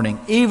in the morning,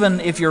 even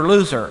if you're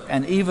Luther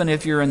and even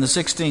if you're in the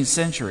 16th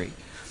century.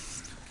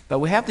 But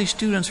we have these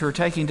students who are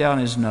taking down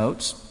his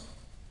notes.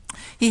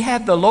 He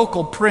had the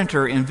local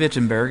printer in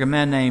Wittenberg, a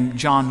man named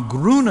John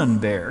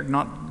Grunenberg,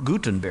 not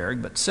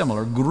Gutenberg, but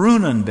similar,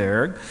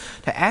 Grunenberg,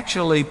 to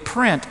actually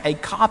print a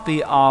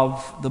copy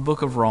of the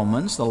book of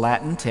Romans, the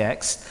Latin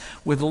text,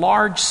 with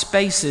large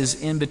spaces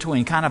in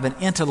between, kind of an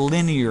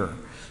interlinear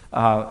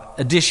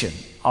edition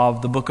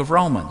of the book of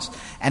Romans.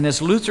 And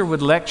as Luther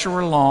would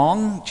lecture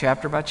along,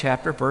 chapter by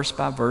chapter, verse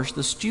by verse,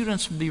 the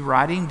students would be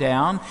writing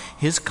down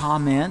his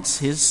comments,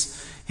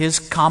 his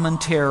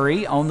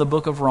commentary on the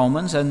book of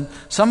Romans, and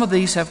some of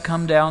these have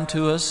come down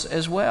to us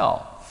as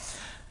well.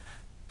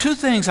 Two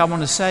things I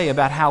want to say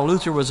about how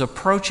Luther was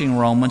approaching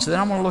Romans, then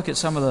I want to look at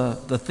some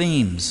of the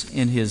themes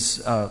in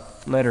his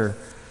letter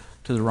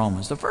to the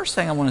Romans. The first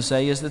thing I want to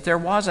say is that there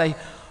was a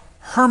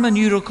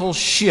hermeneutical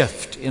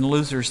shift in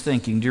Luther's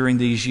thinking during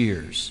these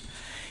years.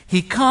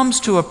 He comes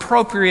to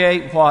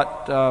appropriate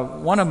what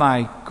one of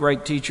my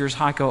great teachers,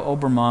 Heiko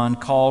Obermann,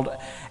 called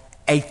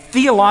a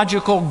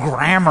theological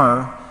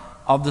grammar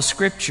of the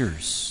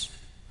Scriptures.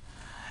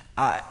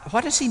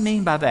 What does he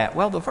mean by that?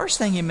 Well, the first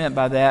thing he meant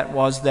by that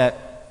was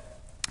that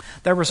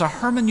there was a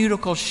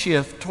hermeneutical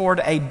shift toward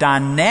a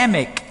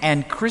dynamic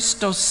and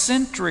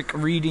Christocentric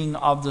reading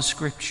of the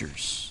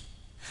Scriptures.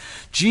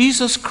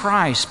 Jesus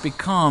Christ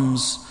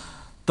becomes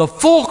the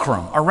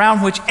fulcrum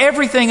around which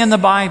everything in the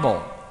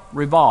Bible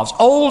revolves,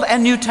 Old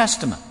and New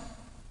Testament.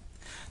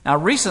 Now,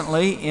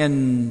 recently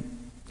in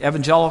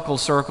evangelical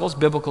circles,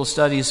 biblical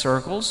studies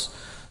circles,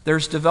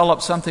 there's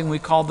developed something we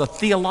call the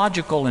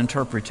theological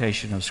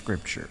interpretation of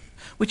Scripture,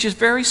 which is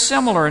very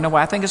similar in a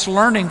way. I think it's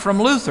learning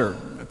from Luther,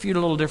 a few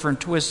little different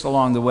twists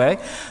along the way,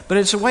 but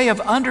it's a way of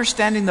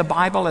understanding the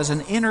Bible as an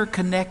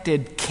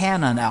interconnected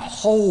canon, a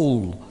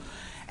whole,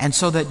 and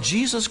so that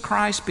Jesus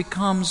Christ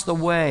becomes the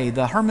way,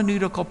 the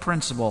hermeneutical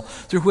principle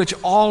through which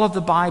all of the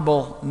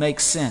Bible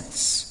makes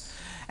sense.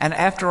 And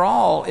after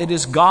all, it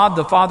is God,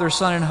 the Father,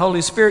 Son, and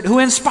Holy Spirit who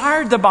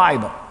inspired the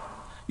Bible.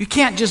 You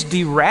can't just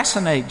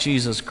deracinate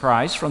Jesus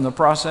Christ from the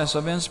process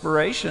of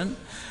inspiration,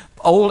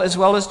 Old as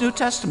well as New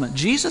Testament.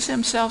 Jesus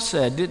himself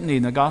said, didn't he,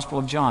 in the Gospel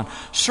of John,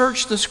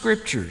 "Search the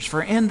Scriptures,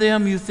 for in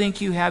them you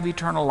think you have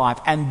eternal life,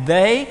 and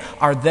they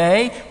are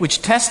they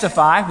which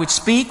testify, which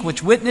speak,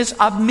 which witness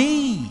of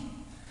me."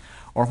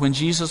 Or when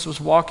Jesus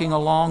was walking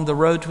along the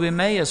road to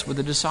Emmaus with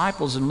the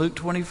disciples in Luke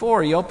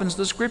 24, he opens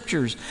the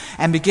Scriptures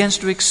and begins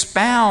to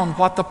expound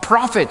what the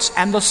prophets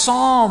and the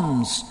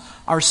Psalms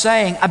are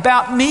saying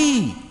about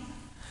me.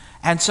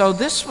 And so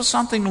this was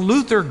something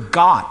Luther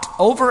got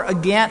over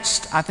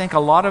against, I think, a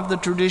lot of the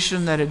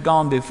tradition that had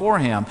gone before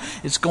him.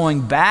 It's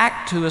going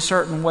back to a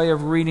certain way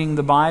of reading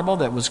the Bible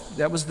that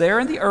was there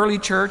in the early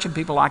church, and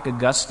people like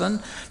Augustine,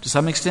 to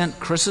some extent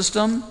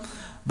Chrysostom,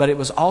 but it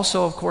was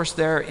also, of course,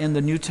 there in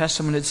the New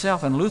Testament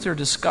itself. And Luther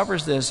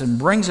discovers this and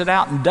brings it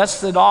out and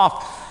dusts it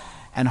off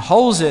and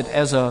holds it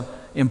as an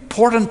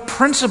important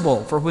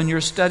principle for when you're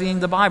studying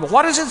the Bible.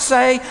 What does it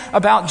say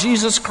about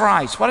Jesus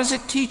Christ? What does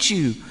it teach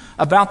you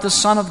about the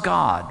Son of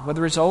God,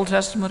 whether it's Old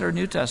Testament or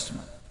New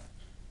Testament?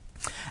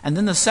 And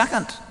then the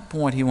second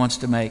point he wants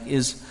to make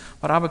is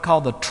what I would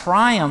call the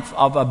triumph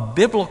of a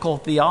biblical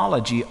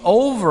theology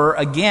over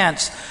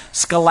against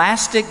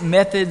scholastic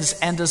methods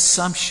and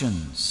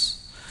assumptions.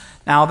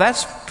 Now,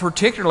 that's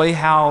particularly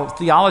how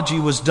theology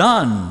was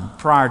done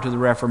prior to the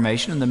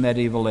Reformation in the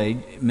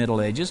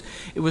Middle Ages.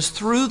 It was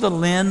through the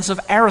lens of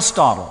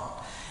Aristotle.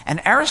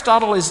 And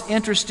Aristotle is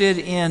interested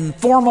in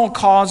formal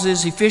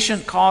causes,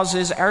 efficient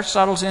causes.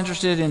 Aristotle's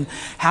interested in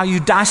how you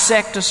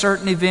dissect a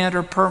certain event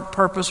or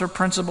purpose or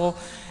principle.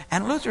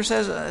 And Luther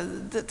says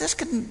this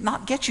could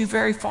not get you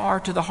very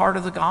far to the heart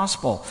of the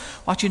gospel.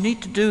 What you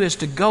need to do is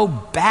to go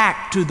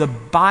back to the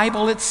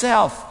Bible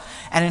itself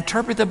and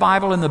interpret the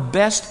Bible in the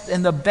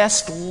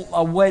best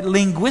way,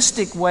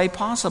 linguistic way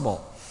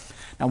possible.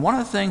 Now, one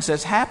of the things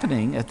that's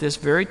happening at this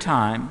very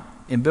time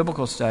in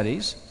biblical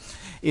studies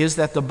is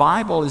that the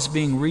Bible is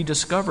being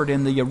rediscovered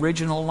in the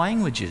original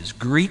languages,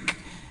 Greek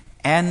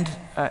and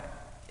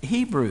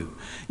Hebrew.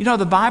 You know,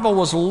 the Bible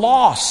was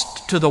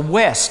lost to the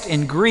West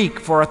in Greek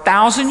for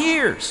 1,000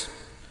 years.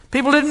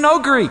 People didn't know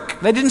Greek.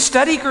 They didn't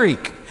study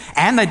Greek.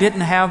 And they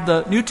didn't have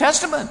the New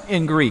Testament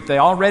in Greek. They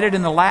all read it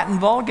in the Latin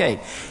Vulgate.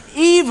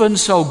 Even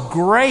so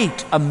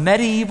great a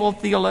medieval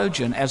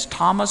theologian as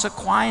Thomas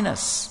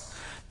Aquinas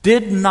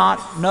did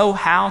not know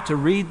how to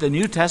read the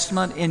New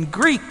Testament in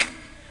Greek.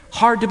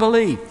 Hard to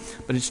believe,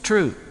 but it's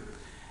true.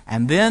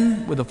 And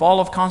then, with the fall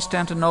of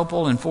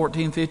Constantinople in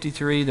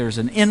 1453, there's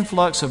an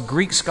influx of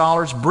Greek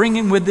scholars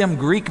bringing with them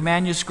Greek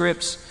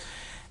manuscripts.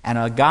 And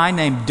a guy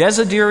named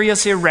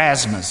Desiderius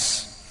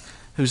Erasmus,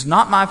 who's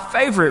not my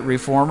favorite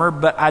reformer,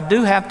 but I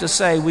do have to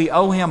say we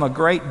owe him a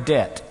great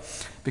debt,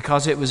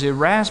 because it was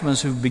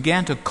Erasmus who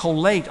began to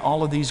collate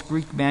all of these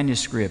Greek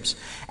manuscripts,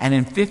 and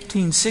in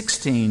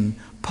 1516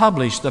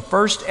 published the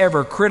first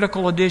ever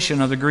critical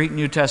edition of the Greek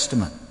New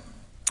Testament.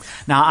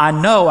 Now, I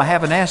know I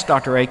haven't asked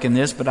Dr. Aiken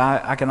this, but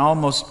I can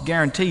almost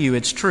guarantee you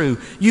it's true.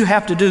 You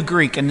have to do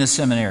Greek in this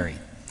seminary.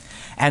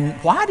 And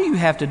why do you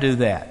have to do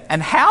that?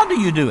 And how do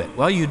you do it?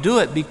 Well, you do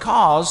it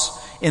because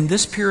in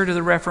this period of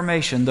the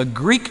Reformation, the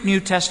Greek New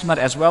Testament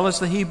as well as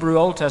the Hebrew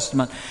Old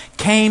Testament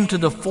came to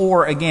the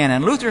fore again.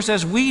 And Luther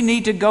says we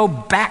need to go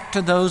back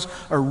to those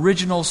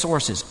original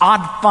sources,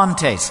 ad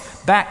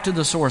fontes, back to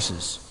the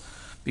sources.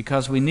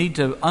 Because we need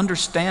to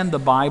understand the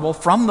Bible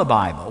from the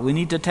Bible. We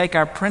need to take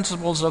our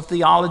principles of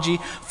theology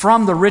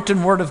from the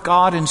written Word of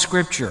God in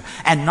Scripture,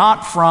 and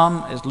not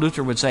from, as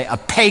Luther would say, a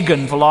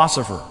pagan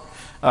philosopher,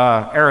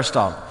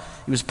 Aristotle.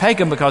 He was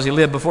pagan because he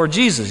lived before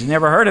Jesus. You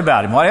never heard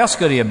about him. What else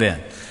could he have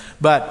been?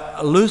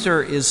 But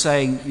Luther is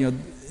saying,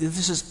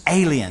 this is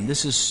alien.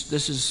 This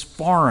is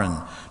foreign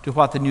to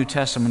what the New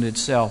Testament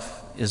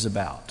itself is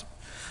about.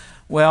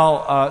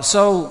 Well,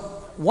 so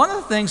one of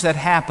the things that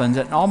happened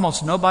that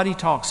almost nobody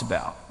talks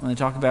about when they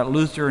talk about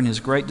Luther and his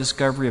great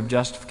discovery of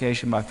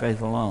justification by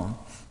faith alone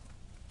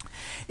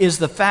is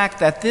the fact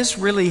that this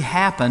really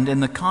happened in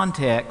the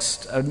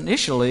context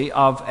initially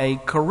of a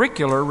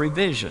curricular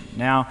revision.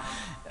 Now,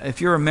 if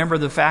you're a member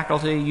of the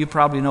faculty, you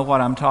probably know what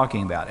I'm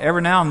talking about.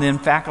 Every now and then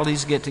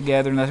faculties get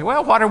together and they say,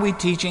 well, what are we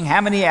teaching?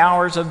 How many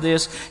hours of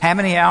this? How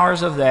many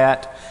hours of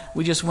that?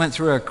 We just went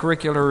through a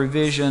curricular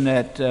revision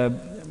at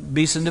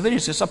Beeson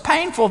Divinity. It's a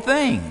painful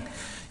thing.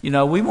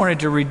 We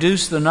wanted to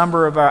reduce the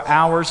number of our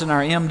hours in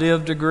our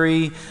MDiv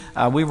degree.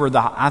 We were,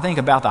 I think,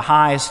 about the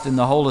highest in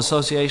the whole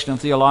Association of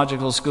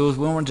Theological Schools.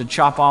 We wanted to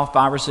chop off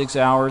 5 or 6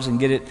 hours and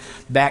get it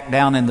back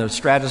down in the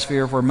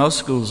stratosphere where most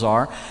schools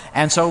are.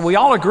 And so we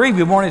all agreed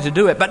we wanted to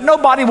do it, but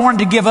nobody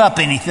wanted to give up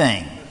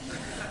anything.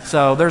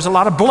 So there's a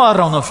lot of blood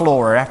on the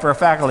floor after a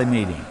faculty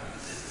meeting.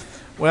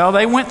 Well,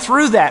 they went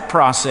through that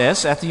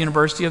process at the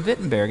University of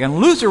Wittenberg, and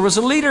Luther was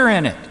a leader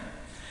in it.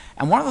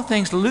 And one of the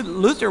things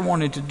Luther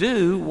wanted to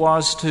do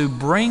was to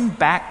bring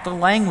back the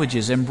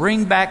languages and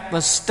bring back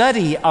the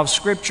study of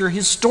Scripture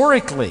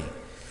historically.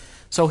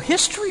 So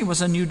history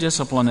was a new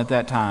discipline at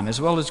that time, as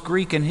well as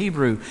Greek and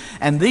Hebrew.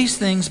 And these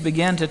things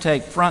began to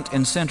take front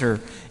and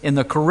center in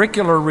the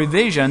curricular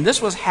revision.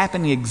 This was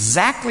happening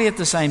exactly at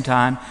the same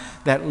time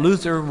that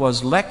Luther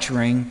was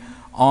lecturing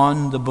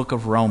on the book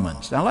of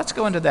Romans. Now let's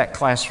go into that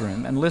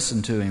classroom and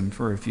listen to him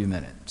for a few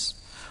minutes.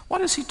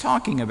 What is he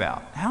talking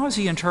about? How is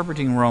he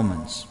interpreting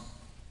Romans?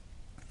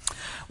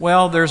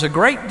 Well, there's a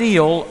great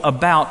deal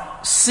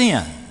about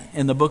sin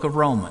in the book of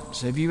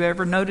Romans. Have you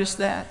ever noticed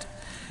that?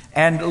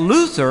 And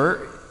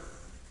Luther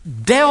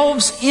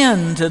delves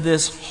into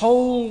this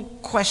whole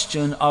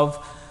question of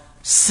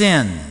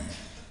sin.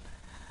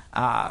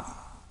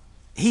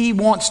 He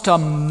wants to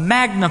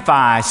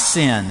magnify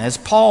sin, as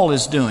Paul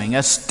is doing,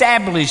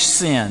 establish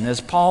sin,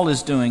 as Paul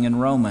is doing in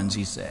Romans,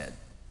 he said.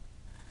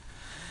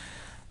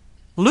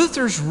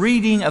 Luther's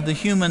reading of the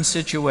human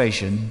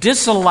situation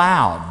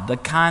disallowed the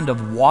kind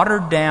of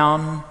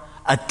watered-down,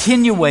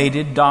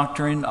 attenuated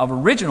doctrine of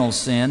original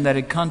sin that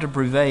had come to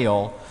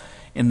prevail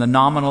in the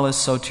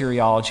nominalist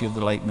soteriology of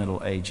the late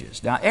Middle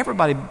Ages. Now,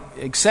 everybody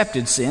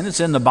accepted sin. It's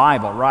in the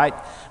Bible, right?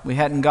 We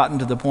hadn't gotten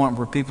to the point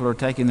where people are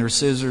taking their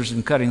scissors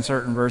and cutting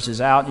certain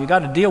verses out. You got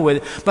to deal with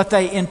it. But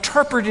they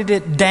interpreted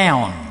it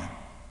down.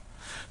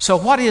 So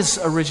what is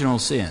original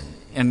sin?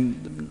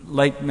 In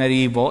late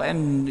medieval,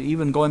 and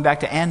even going back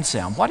to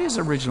Anselm, what is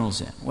original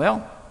sin?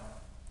 Well,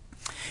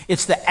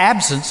 it's the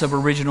absence of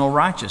original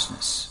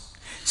righteousness.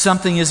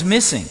 Something is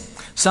missing.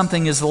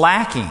 Something is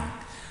lacking.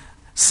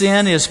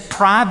 Sin is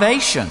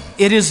privation.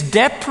 It is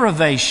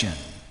deprivation.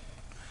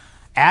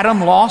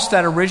 Adam lost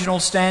that original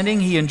standing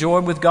he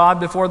enjoyed with God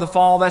before the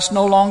fall. That's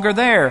no longer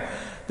there.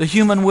 The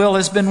human will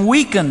has been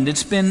weakened.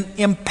 It's been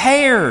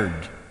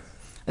impaired.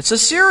 It's a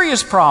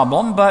serious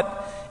problem,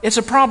 but it's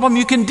a problem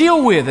you can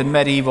deal with in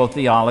medieval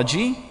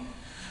theology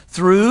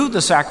through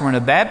the sacrament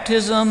of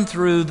baptism,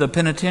 through the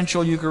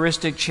penitential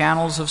Eucharistic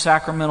channels of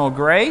sacramental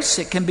grace.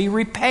 It can be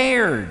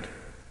repaired.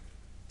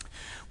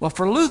 Well,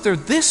 for Luther,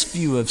 this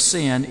view of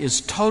sin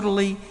is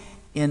totally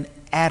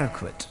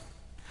inadequate.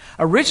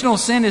 Original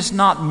sin is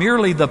not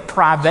merely the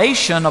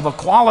privation of a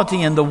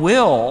quality in the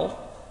will.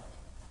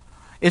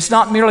 It's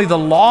not merely the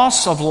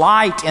loss of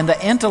light in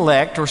the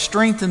intellect or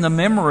strength in the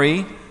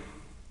memory,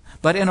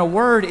 but in a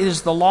word, it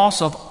is the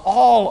loss of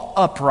all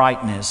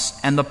uprightness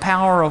and the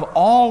power of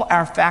all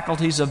our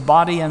faculties of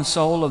body and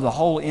soul, of the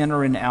whole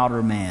inner and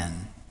outer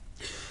man.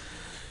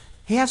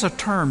 He has a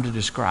term to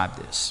describe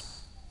this.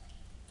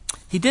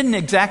 He didn't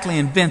exactly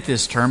invent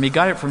this term. He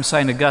got it from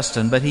St.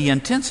 Augustine, but he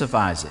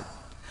intensifies it.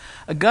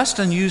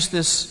 Augustine used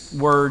this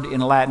word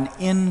in Latin,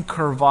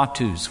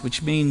 incurvatus,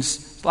 which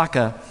means like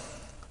a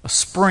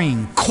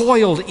spring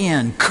coiled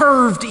in,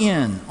 curved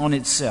in on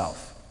itself.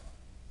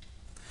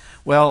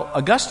 Well,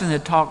 Augustine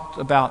had talked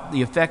about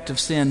the effect of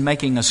sin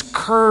making us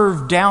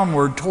curve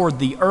downward toward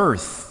the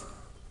earth,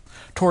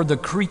 toward the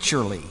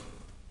creaturely.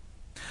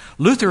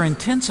 Luther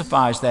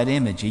intensifies that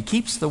image. He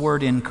keeps the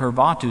word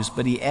incurvatus,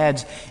 but he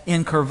adds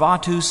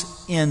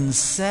incurvatus in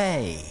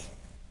se.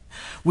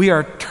 We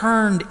are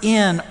turned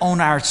in on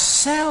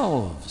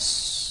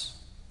ourselves.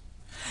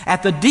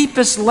 At the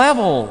deepest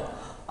level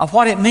of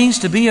what it means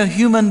to be a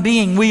human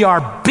being, we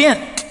are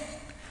bent,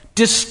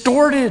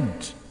 distorted,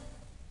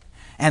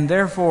 and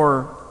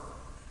therefore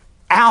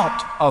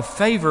out of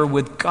favor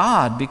with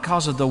God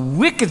because of the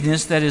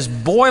wickedness that is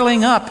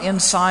boiling up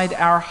inside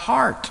our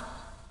heart.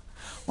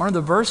 One of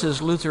the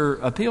verses Luther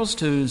appeals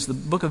to is the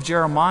book of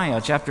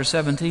Jeremiah, chapter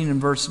 17 and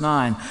verse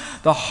 9.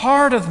 The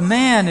heart of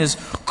man is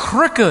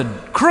crooked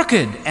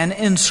and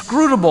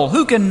inscrutable.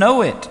 Who can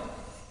know it?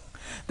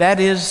 That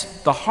is,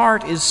 the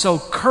heart is so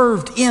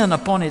curved in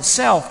upon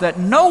itself that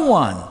no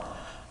one,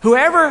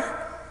 whoever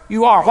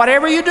you are,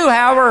 whatever you do,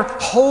 however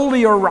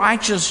holy or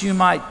righteous you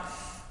might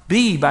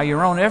be by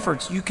your own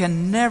efforts, you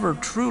can never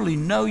truly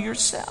know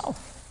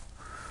yourself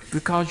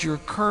because you're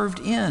curved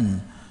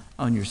in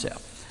on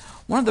yourself.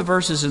 One of the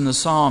verses in the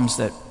Psalms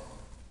that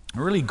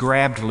really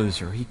grabbed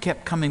Luther, he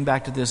kept coming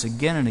back to this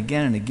again and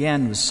again and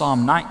again, was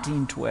Psalm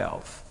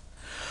 19:12.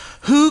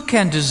 Who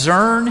can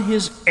discern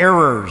his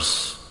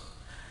errors?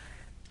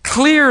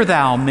 Clear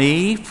thou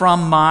me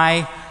from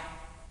my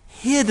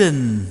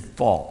hidden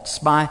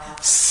faults, my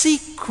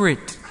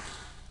secret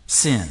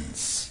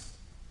sins.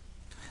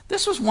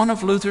 This was one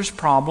of Luther's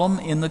problem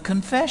in the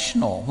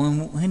confessional,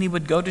 when he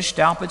would go to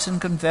Staupitz and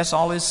confess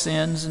all his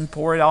sins and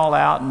pour it all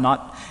out and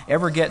not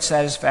ever get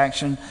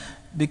satisfaction,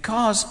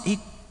 because he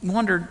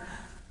wondered,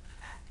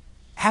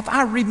 have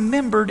I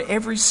remembered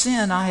every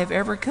sin I have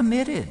ever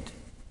committed?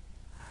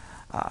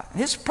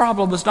 His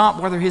problem was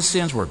not whether his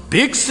sins were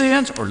big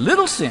sins or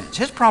little sins.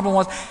 His problem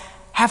was,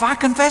 have I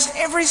confessed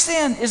every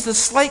sin? Is the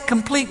slate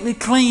completely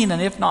clean?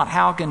 And if not,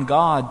 how can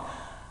God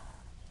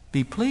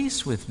be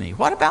pleased with me?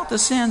 What about the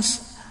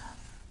sins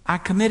I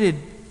committed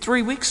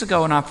 3 weeks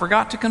ago and I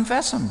forgot to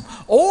confess them?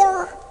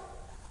 Or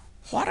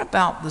what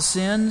about the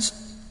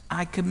sins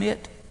I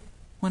commit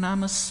when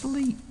I'm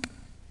asleep?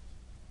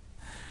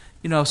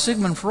 You know,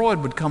 Sigmund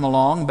Freud would come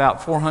along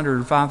about 400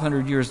 or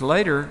 500 years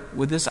later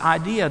with this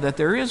idea that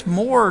there is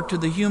more to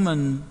the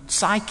human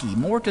psyche,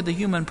 more to the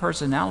human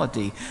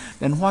personality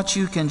than what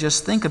you can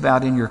just think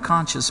about in your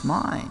conscious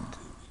mind.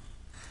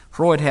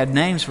 Freud had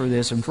names for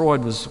this, and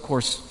Freud was, of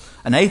course,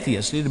 an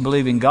atheist. He didn't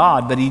believe in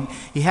God, but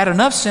he had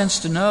enough sense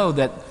to know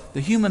that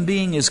the human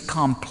being is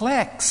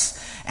complex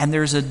and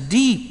there's a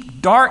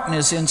deep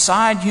darkness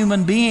inside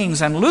human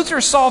beings. And Luther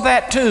saw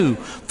that too,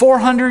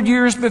 400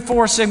 years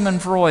before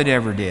Sigmund Freud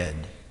ever did.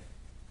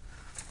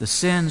 The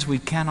sins we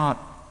cannot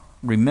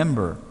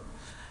remember.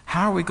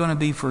 How are we going to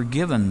be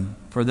forgiven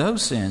for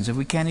those sins if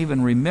we can't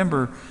even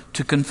remember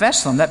to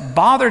confess them? That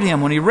bothered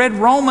him. When he read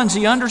Romans,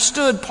 he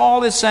understood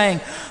Paul is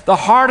saying the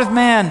heart of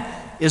man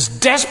is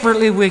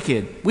desperately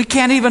wicked. We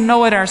can't even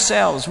know it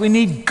ourselves. We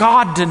need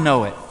God to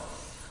know it.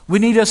 We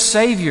need a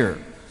Savior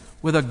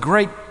with a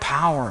great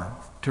power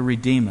to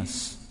redeem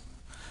us.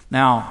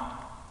 Now,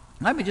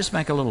 let me just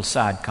make a little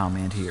side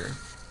comment here.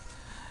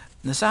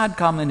 The side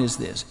comment is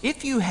this.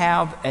 If you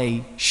have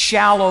a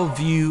shallow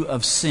view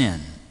of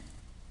sin,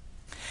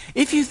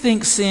 if you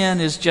think sin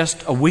is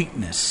just a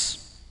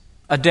weakness,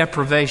 a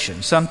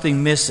deprivation,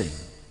 something missing,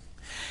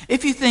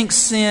 if you think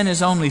sin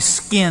is only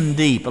skin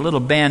deep, a little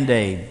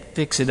Band-Aid,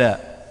 fix it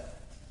up.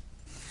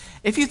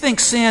 If you think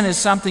sin is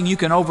something you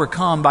can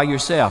overcome by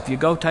yourself, you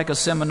go take a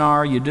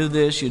seminar, you do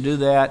this, you do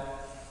that,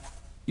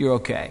 you're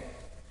okay.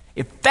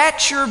 If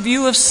that's your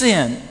view of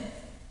sin,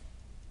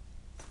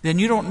 then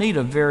you don't need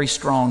a very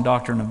strong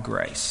doctrine of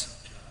grace.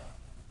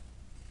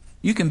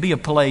 You can be a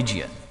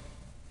Pelagian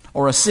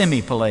or a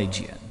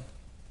semi-Pelagian.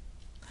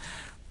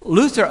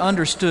 Luther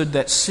understood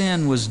that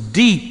sin was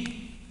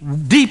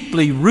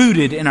deeply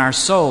rooted in our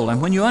soul.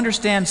 And when you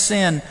understand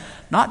sin,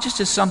 not just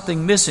as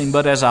something missing,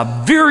 but as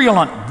a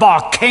virulent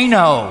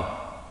volcano.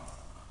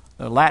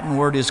 The Latin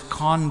word is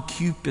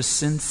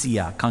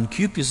concupiscencia,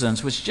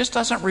 concupiscence, which just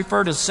doesn't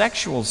refer to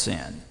sexual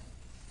sin,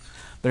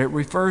 but it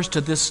refers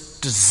to this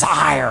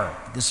desire,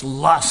 this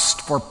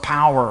lust for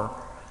power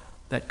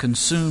that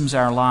consumes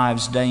our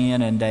lives day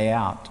in and day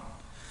out.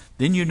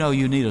 Then you know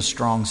you need a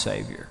strong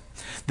Savior.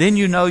 Then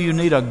you know you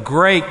need a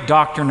great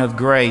doctrine of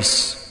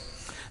grace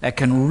that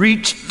can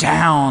reach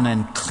down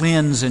and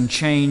cleanse and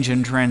change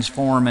and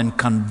transform and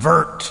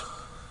convert.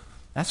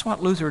 That's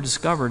what Luther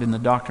discovered in the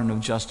doctrine of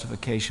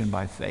justification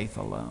by faith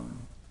alone.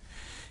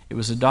 It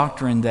was a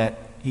doctrine that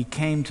he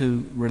came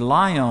to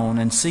rely on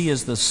and see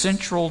as the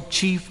central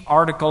chief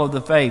article of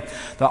the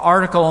faith, the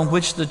article on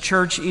which the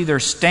church either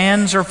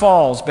stands or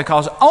falls,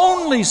 because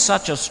only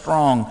such a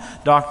strong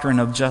doctrine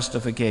of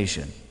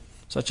justification,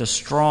 such a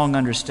strong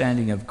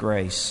understanding of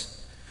grace,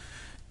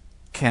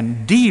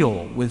 can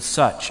deal with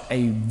such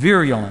a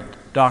virulent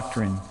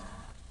doctrine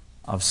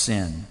of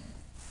sin.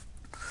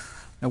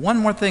 Now, one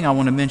more thing I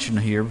want to mention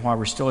here while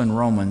we're still in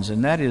Romans,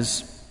 and that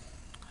is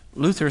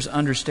Luther's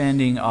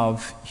understanding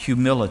of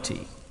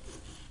humility.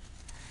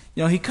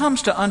 You know, he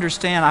comes to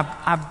understand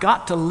I've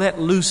got to let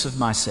loose of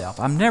myself.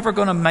 I'm never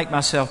going to make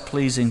myself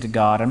pleasing to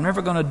God. I'm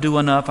never going to do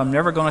enough. I'm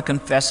never going to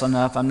confess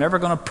enough. I'm never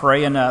going to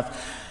pray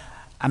enough.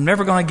 I'm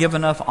never going to give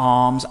enough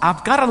alms.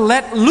 I've got to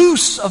let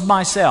loose of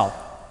myself.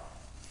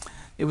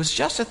 It was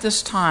just at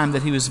this time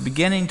that he was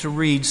beginning to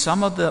read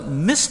some of the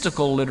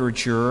mystical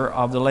literature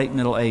of the late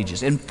Middle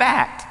Ages. In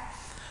fact,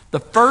 the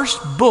first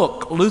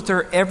book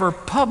Luther ever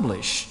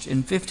published in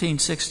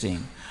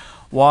 1516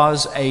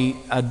 was an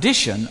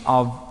edition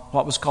of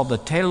what was called the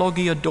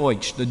Theologia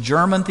Deutsch, the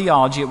German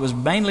theology. It was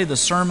mainly the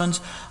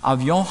sermons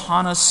of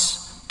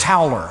Johannes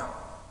Tauler,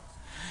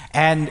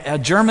 and a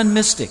German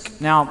mystic.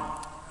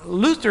 Now,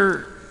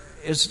 Luther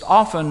is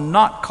often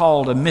not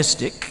called a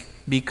mystic,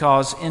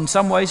 because in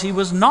some ways he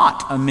was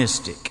not a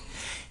mystic.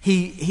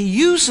 He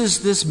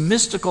uses this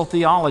mystical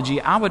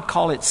theology, I would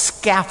call it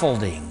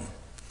scaffolding,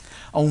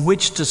 on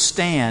which to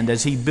stand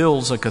as he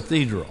builds a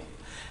cathedral.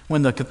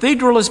 When the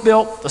cathedral is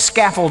built, the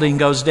scaffolding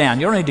goes down.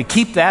 You don't need to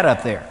keep that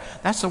up there.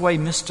 That's the way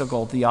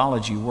mystical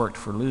theology worked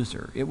for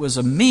Luther. It was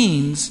a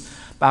means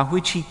by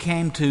which he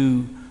came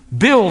to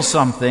build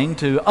something,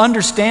 to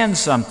understand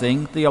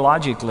something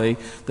theologically,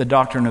 the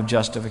doctrine of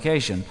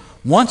justification.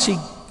 Once he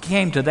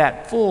came to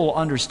that full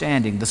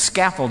understanding, the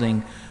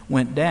scaffolding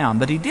went down.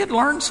 But he did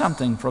learn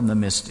something from the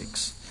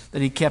mystics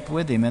that he kept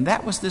with him, and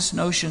that was this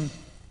notion,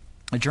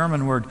 a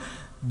German word,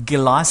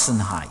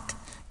 Gelassenheit.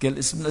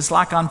 It's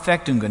like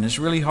Anfechtungen. It's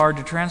really hard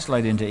to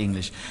translate into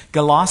English.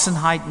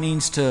 Gelassenheit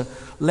means to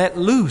let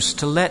loose,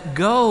 to let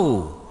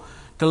go,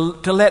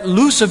 to let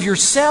loose of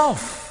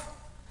yourself.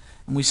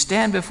 And we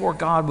stand before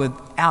God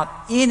without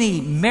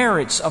any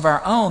merits of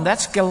our own.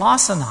 That's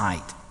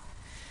Gelassenheit.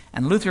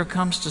 And Luther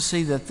comes to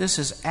see that this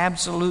is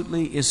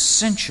absolutely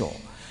essential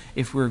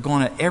if we're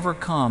going to ever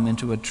come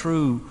into a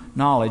true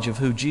knowledge of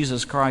who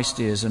Jesus Christ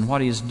is and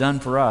what He has done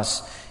for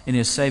us in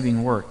His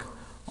saving work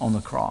on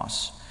the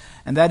cross.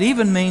 And that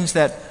even means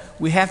that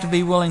we have to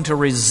be willing to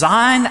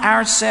resign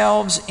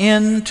ourselves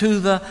into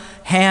the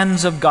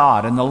hands of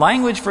God. And the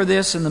language for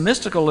this in the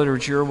mystical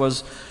literature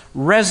was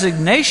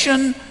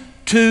resignation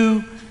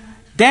to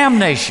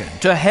damnation,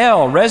 to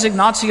hell,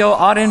 resignatio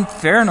ad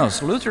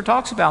infernus. Luther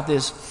talks about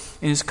this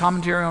in his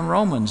commentary on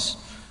Romans,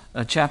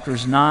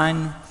 chapters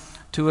 9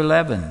 to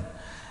 11.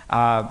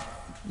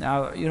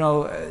 Now, you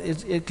know,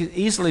 it could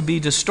easily be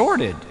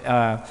distorted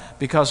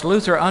because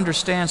Luther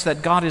understands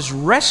that God is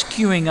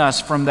rescuing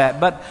us from that.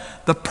 But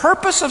the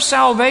purpose of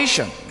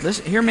salvation,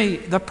 listen, hear me,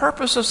 the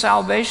purpose of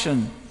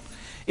salvation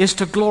is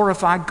to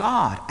glorify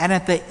God. And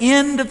at the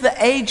end of the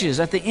ages,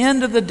 at the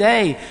end of the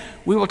day,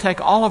 we will take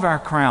all of our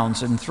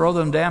crowns and throw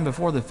them down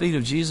before the feet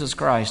of Jesus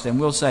Christ, and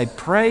we'll say,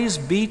 praise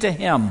be to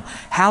Him,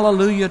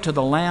 hallelujah to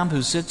the Lamb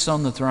who sits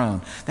on the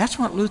throne. That's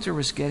what Luther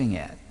was getting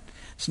at.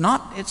 It's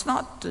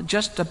not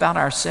just about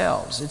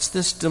ourselves. It's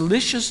this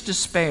delicious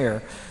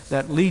despair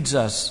that leads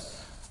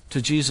us to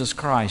Jesus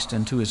Christ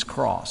and to His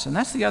cross. And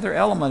that's the other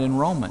element in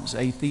Romans,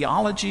 a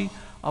theology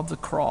of the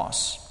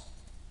cross.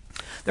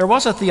 There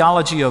was a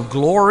theology of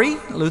glory,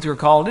 Luther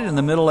called it, in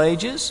the Middle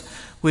Ages,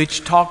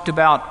 which talked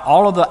about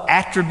all of the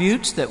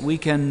attributes that we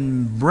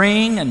can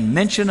bring and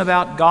mention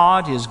about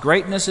God, His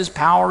greatness, His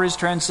power, His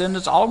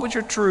transcendence, all of which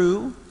are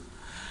true.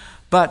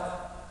 But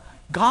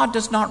God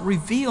does not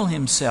reveal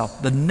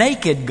Himself, the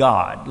naked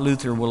God,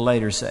 Luther will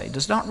later say,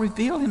 does not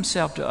reveal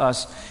Himself to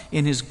us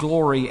in His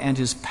glory and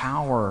His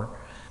power.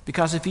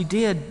 Because if He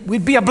did,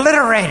 we'd be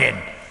obliterated.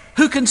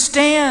 Who can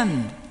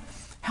stand?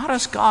 How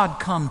does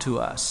God come to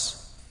us?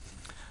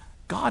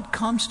 God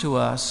comes to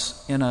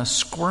us in a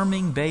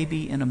squirming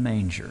baby in a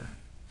manger,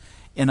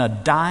 in a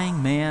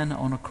dying man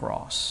on a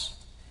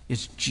cross.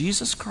 It's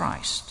Jesus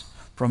Christ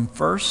from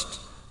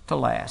first to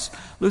last.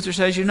 Luther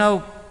says, you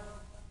know,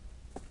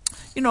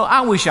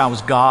 I wish I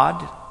was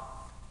God.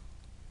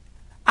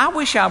 I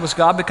wish I was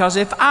God, because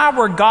if I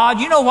were God,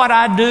 you know what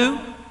I'd do?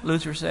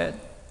 Luther said.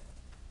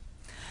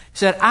 He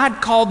said,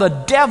 I'd call the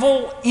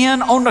devil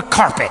in on the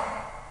carpet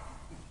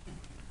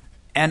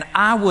and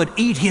I would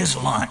eat his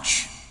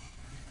lunch.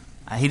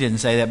 He didn't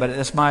say that, but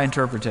that's my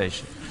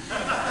interpretation.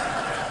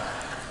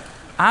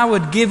 I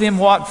would give him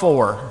what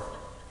for?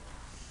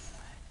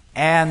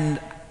 And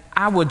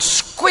I would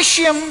squish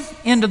him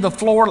into the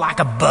floor like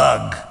a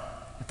bug.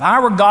 If I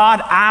were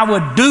God, I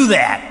would do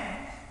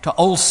that to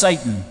old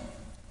Satan.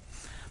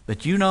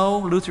 But you know,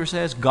 Luther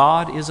says,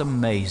 God is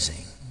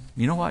amazing.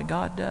 You know what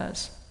God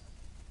does?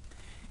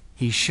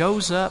 He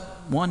shows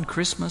up one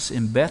Christmas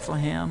in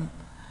Bethlehem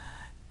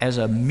as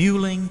a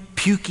mewling,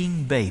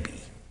 puking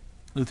baby.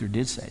 Luther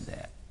did say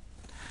that.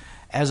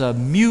 As a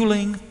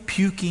mewling,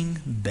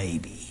 puking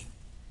baby,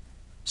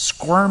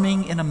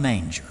 squirming in a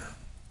manger.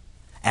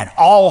 And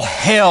all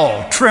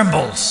hell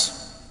trembles.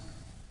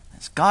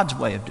 That's God's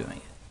way of doing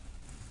it.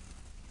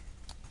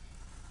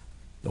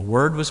 The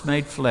Word was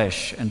made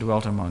flesh and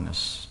dwelt among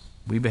us.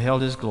 We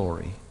beheld His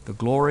glory, the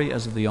glory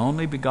as of the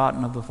only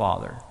begotten of the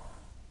Father,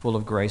 full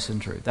of grace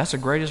and truth. That's the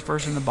greatest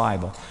verse in the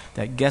Bible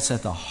that gets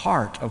at the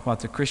heart of what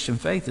the Christian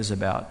faith is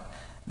about,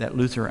 that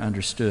Luther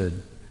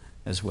understood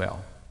as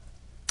well.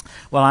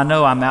 Well, I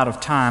know I'm out of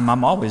time.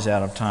 I'm always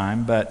out of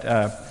time, but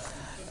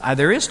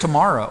there is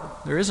tomorrow.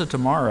 There is a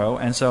tomorrow,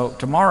 and so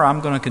tomorrow I'm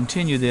going to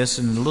continue this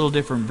in a little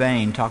different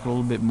vein, talk a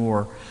little bit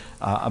more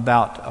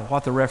about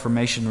what the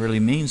Reformation really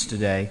means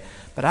today.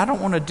 But I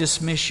don't want to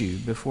dismiss you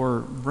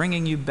before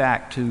bringing you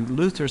back to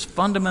Luther's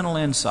fundamental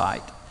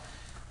insight.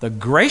 The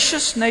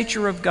gracious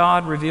nature of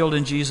God revealed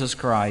in Jesus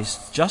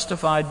Christ,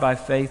 justified by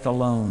faith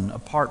alone,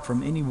 apart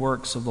from any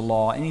works of the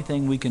law,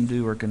 anything we can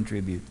do or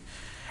contribute.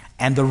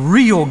 And the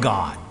real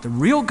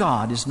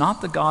God is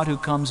not the God who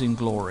comes in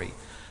glory,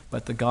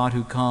 but the God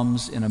who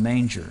comes in a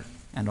manger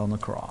and on the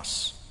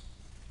cross.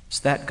 It's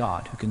that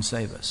God who can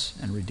save us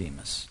and redeem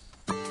us.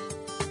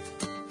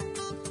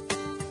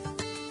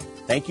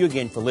 Thank you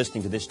again for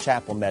listening to this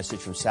chapel message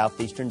from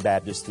Southeastern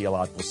Baptist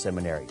Theological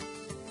Seminary.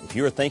 If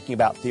you are thinking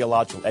about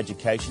theological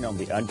education on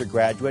the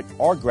undergraduate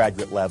or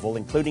graduate level,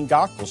 including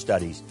doctoral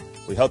studies,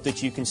 we hope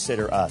that you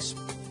consider us.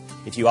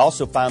 If you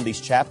also find these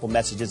chapel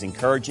messages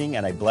encouraging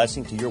and a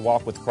blessing to your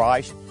walk with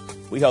Christ,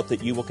 we hope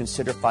that you will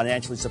consider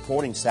financially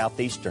supporting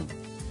Southeastern.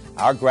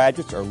 Our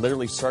graduates are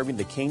literally serving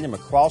the kingdom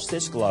across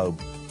this globe,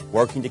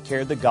 working to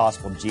carry the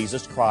gospel of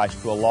Jesus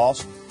Christ to a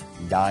lost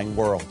and dying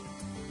world.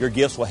 Your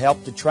gifts will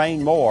help to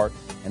train more,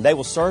 and they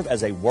will serve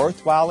as a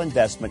worthwhile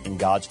investment in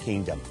God's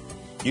kingdom.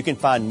 You can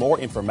find more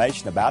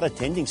information about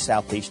attending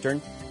Southeastern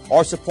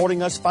or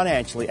supporting us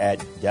financially at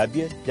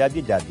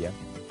www.sebts.edu.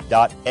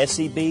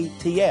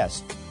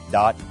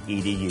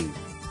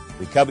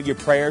 We covet your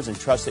prayers and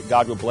trust that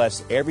God will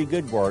bless every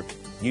good work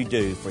you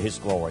do for His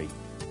glory.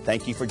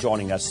 Thank you for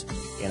joining us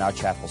in our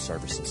chapel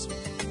services.